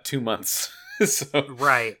 2 months. So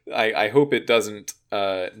right. I hope it doesn't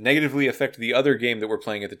negatively affect the other game that we're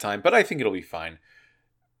playing at the time, but I think it'll be fine.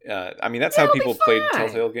 I mean, that's how people played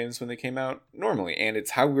Telltale games when they came out normally, and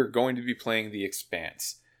it's how we're going to be playing The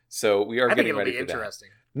Expanse. So we are getting ready for that.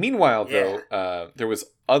 Meanwhile, though, there was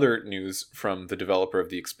other news from the developer of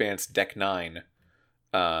The Expanse, Deck 9.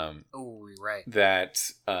 Right.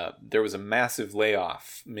 That there was a massive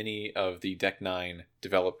layoff. Many of the Deck 9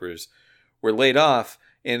 developers were laid off,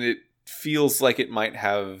 and it feels like it might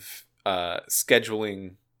have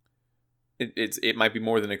scheduling. It might be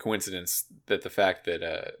more than a coincidence that the fact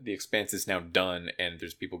that The Expanse is now done and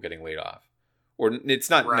there's people getting laid off. Or it's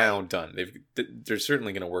not now done. They're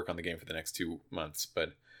certainly going to work on the game for the next 2 months,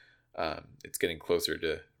 but it's getting closer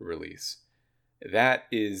to release. That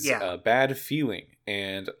is a bad feeling,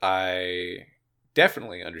 and I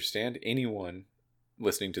definitely understand anyone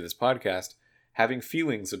listening to this podcast having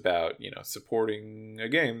feelings about, supporting a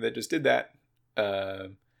game that just did that.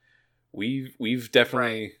 We've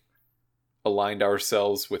definitely aligned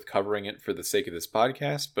ourselves with covering it for the sake of this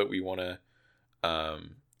podcast, but we want to,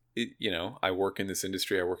 I work in this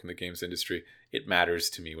industry. I work in the games industry. It matters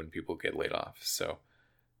to me when people get laid off. So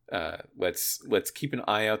let's keep an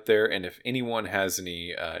eye out there. And if anyone has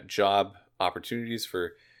any job opportunities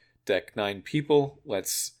for Deck 9 people,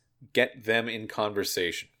 let's get them in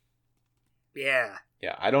conversation. Yeah.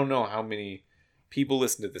 Yeah, I don't know how many people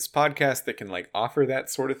listen to this podcast that can offer that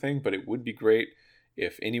sort of thing, but it would be great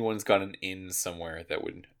if anyone's got an in somewhere that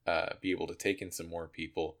would be able to take in some more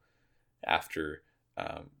people after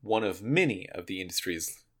one of many of the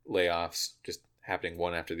industry's layoffs, just happening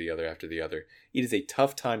one after the other after the other. It is a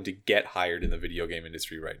tough time to get hired in the video game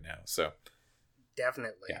industry right now. So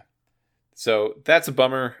definitely. Yeah. So that's a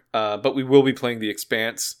bummer, but we will be playing The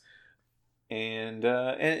Expanse. And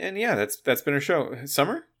yeah, that's been our show.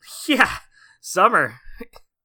 Summer? Yeah, summer.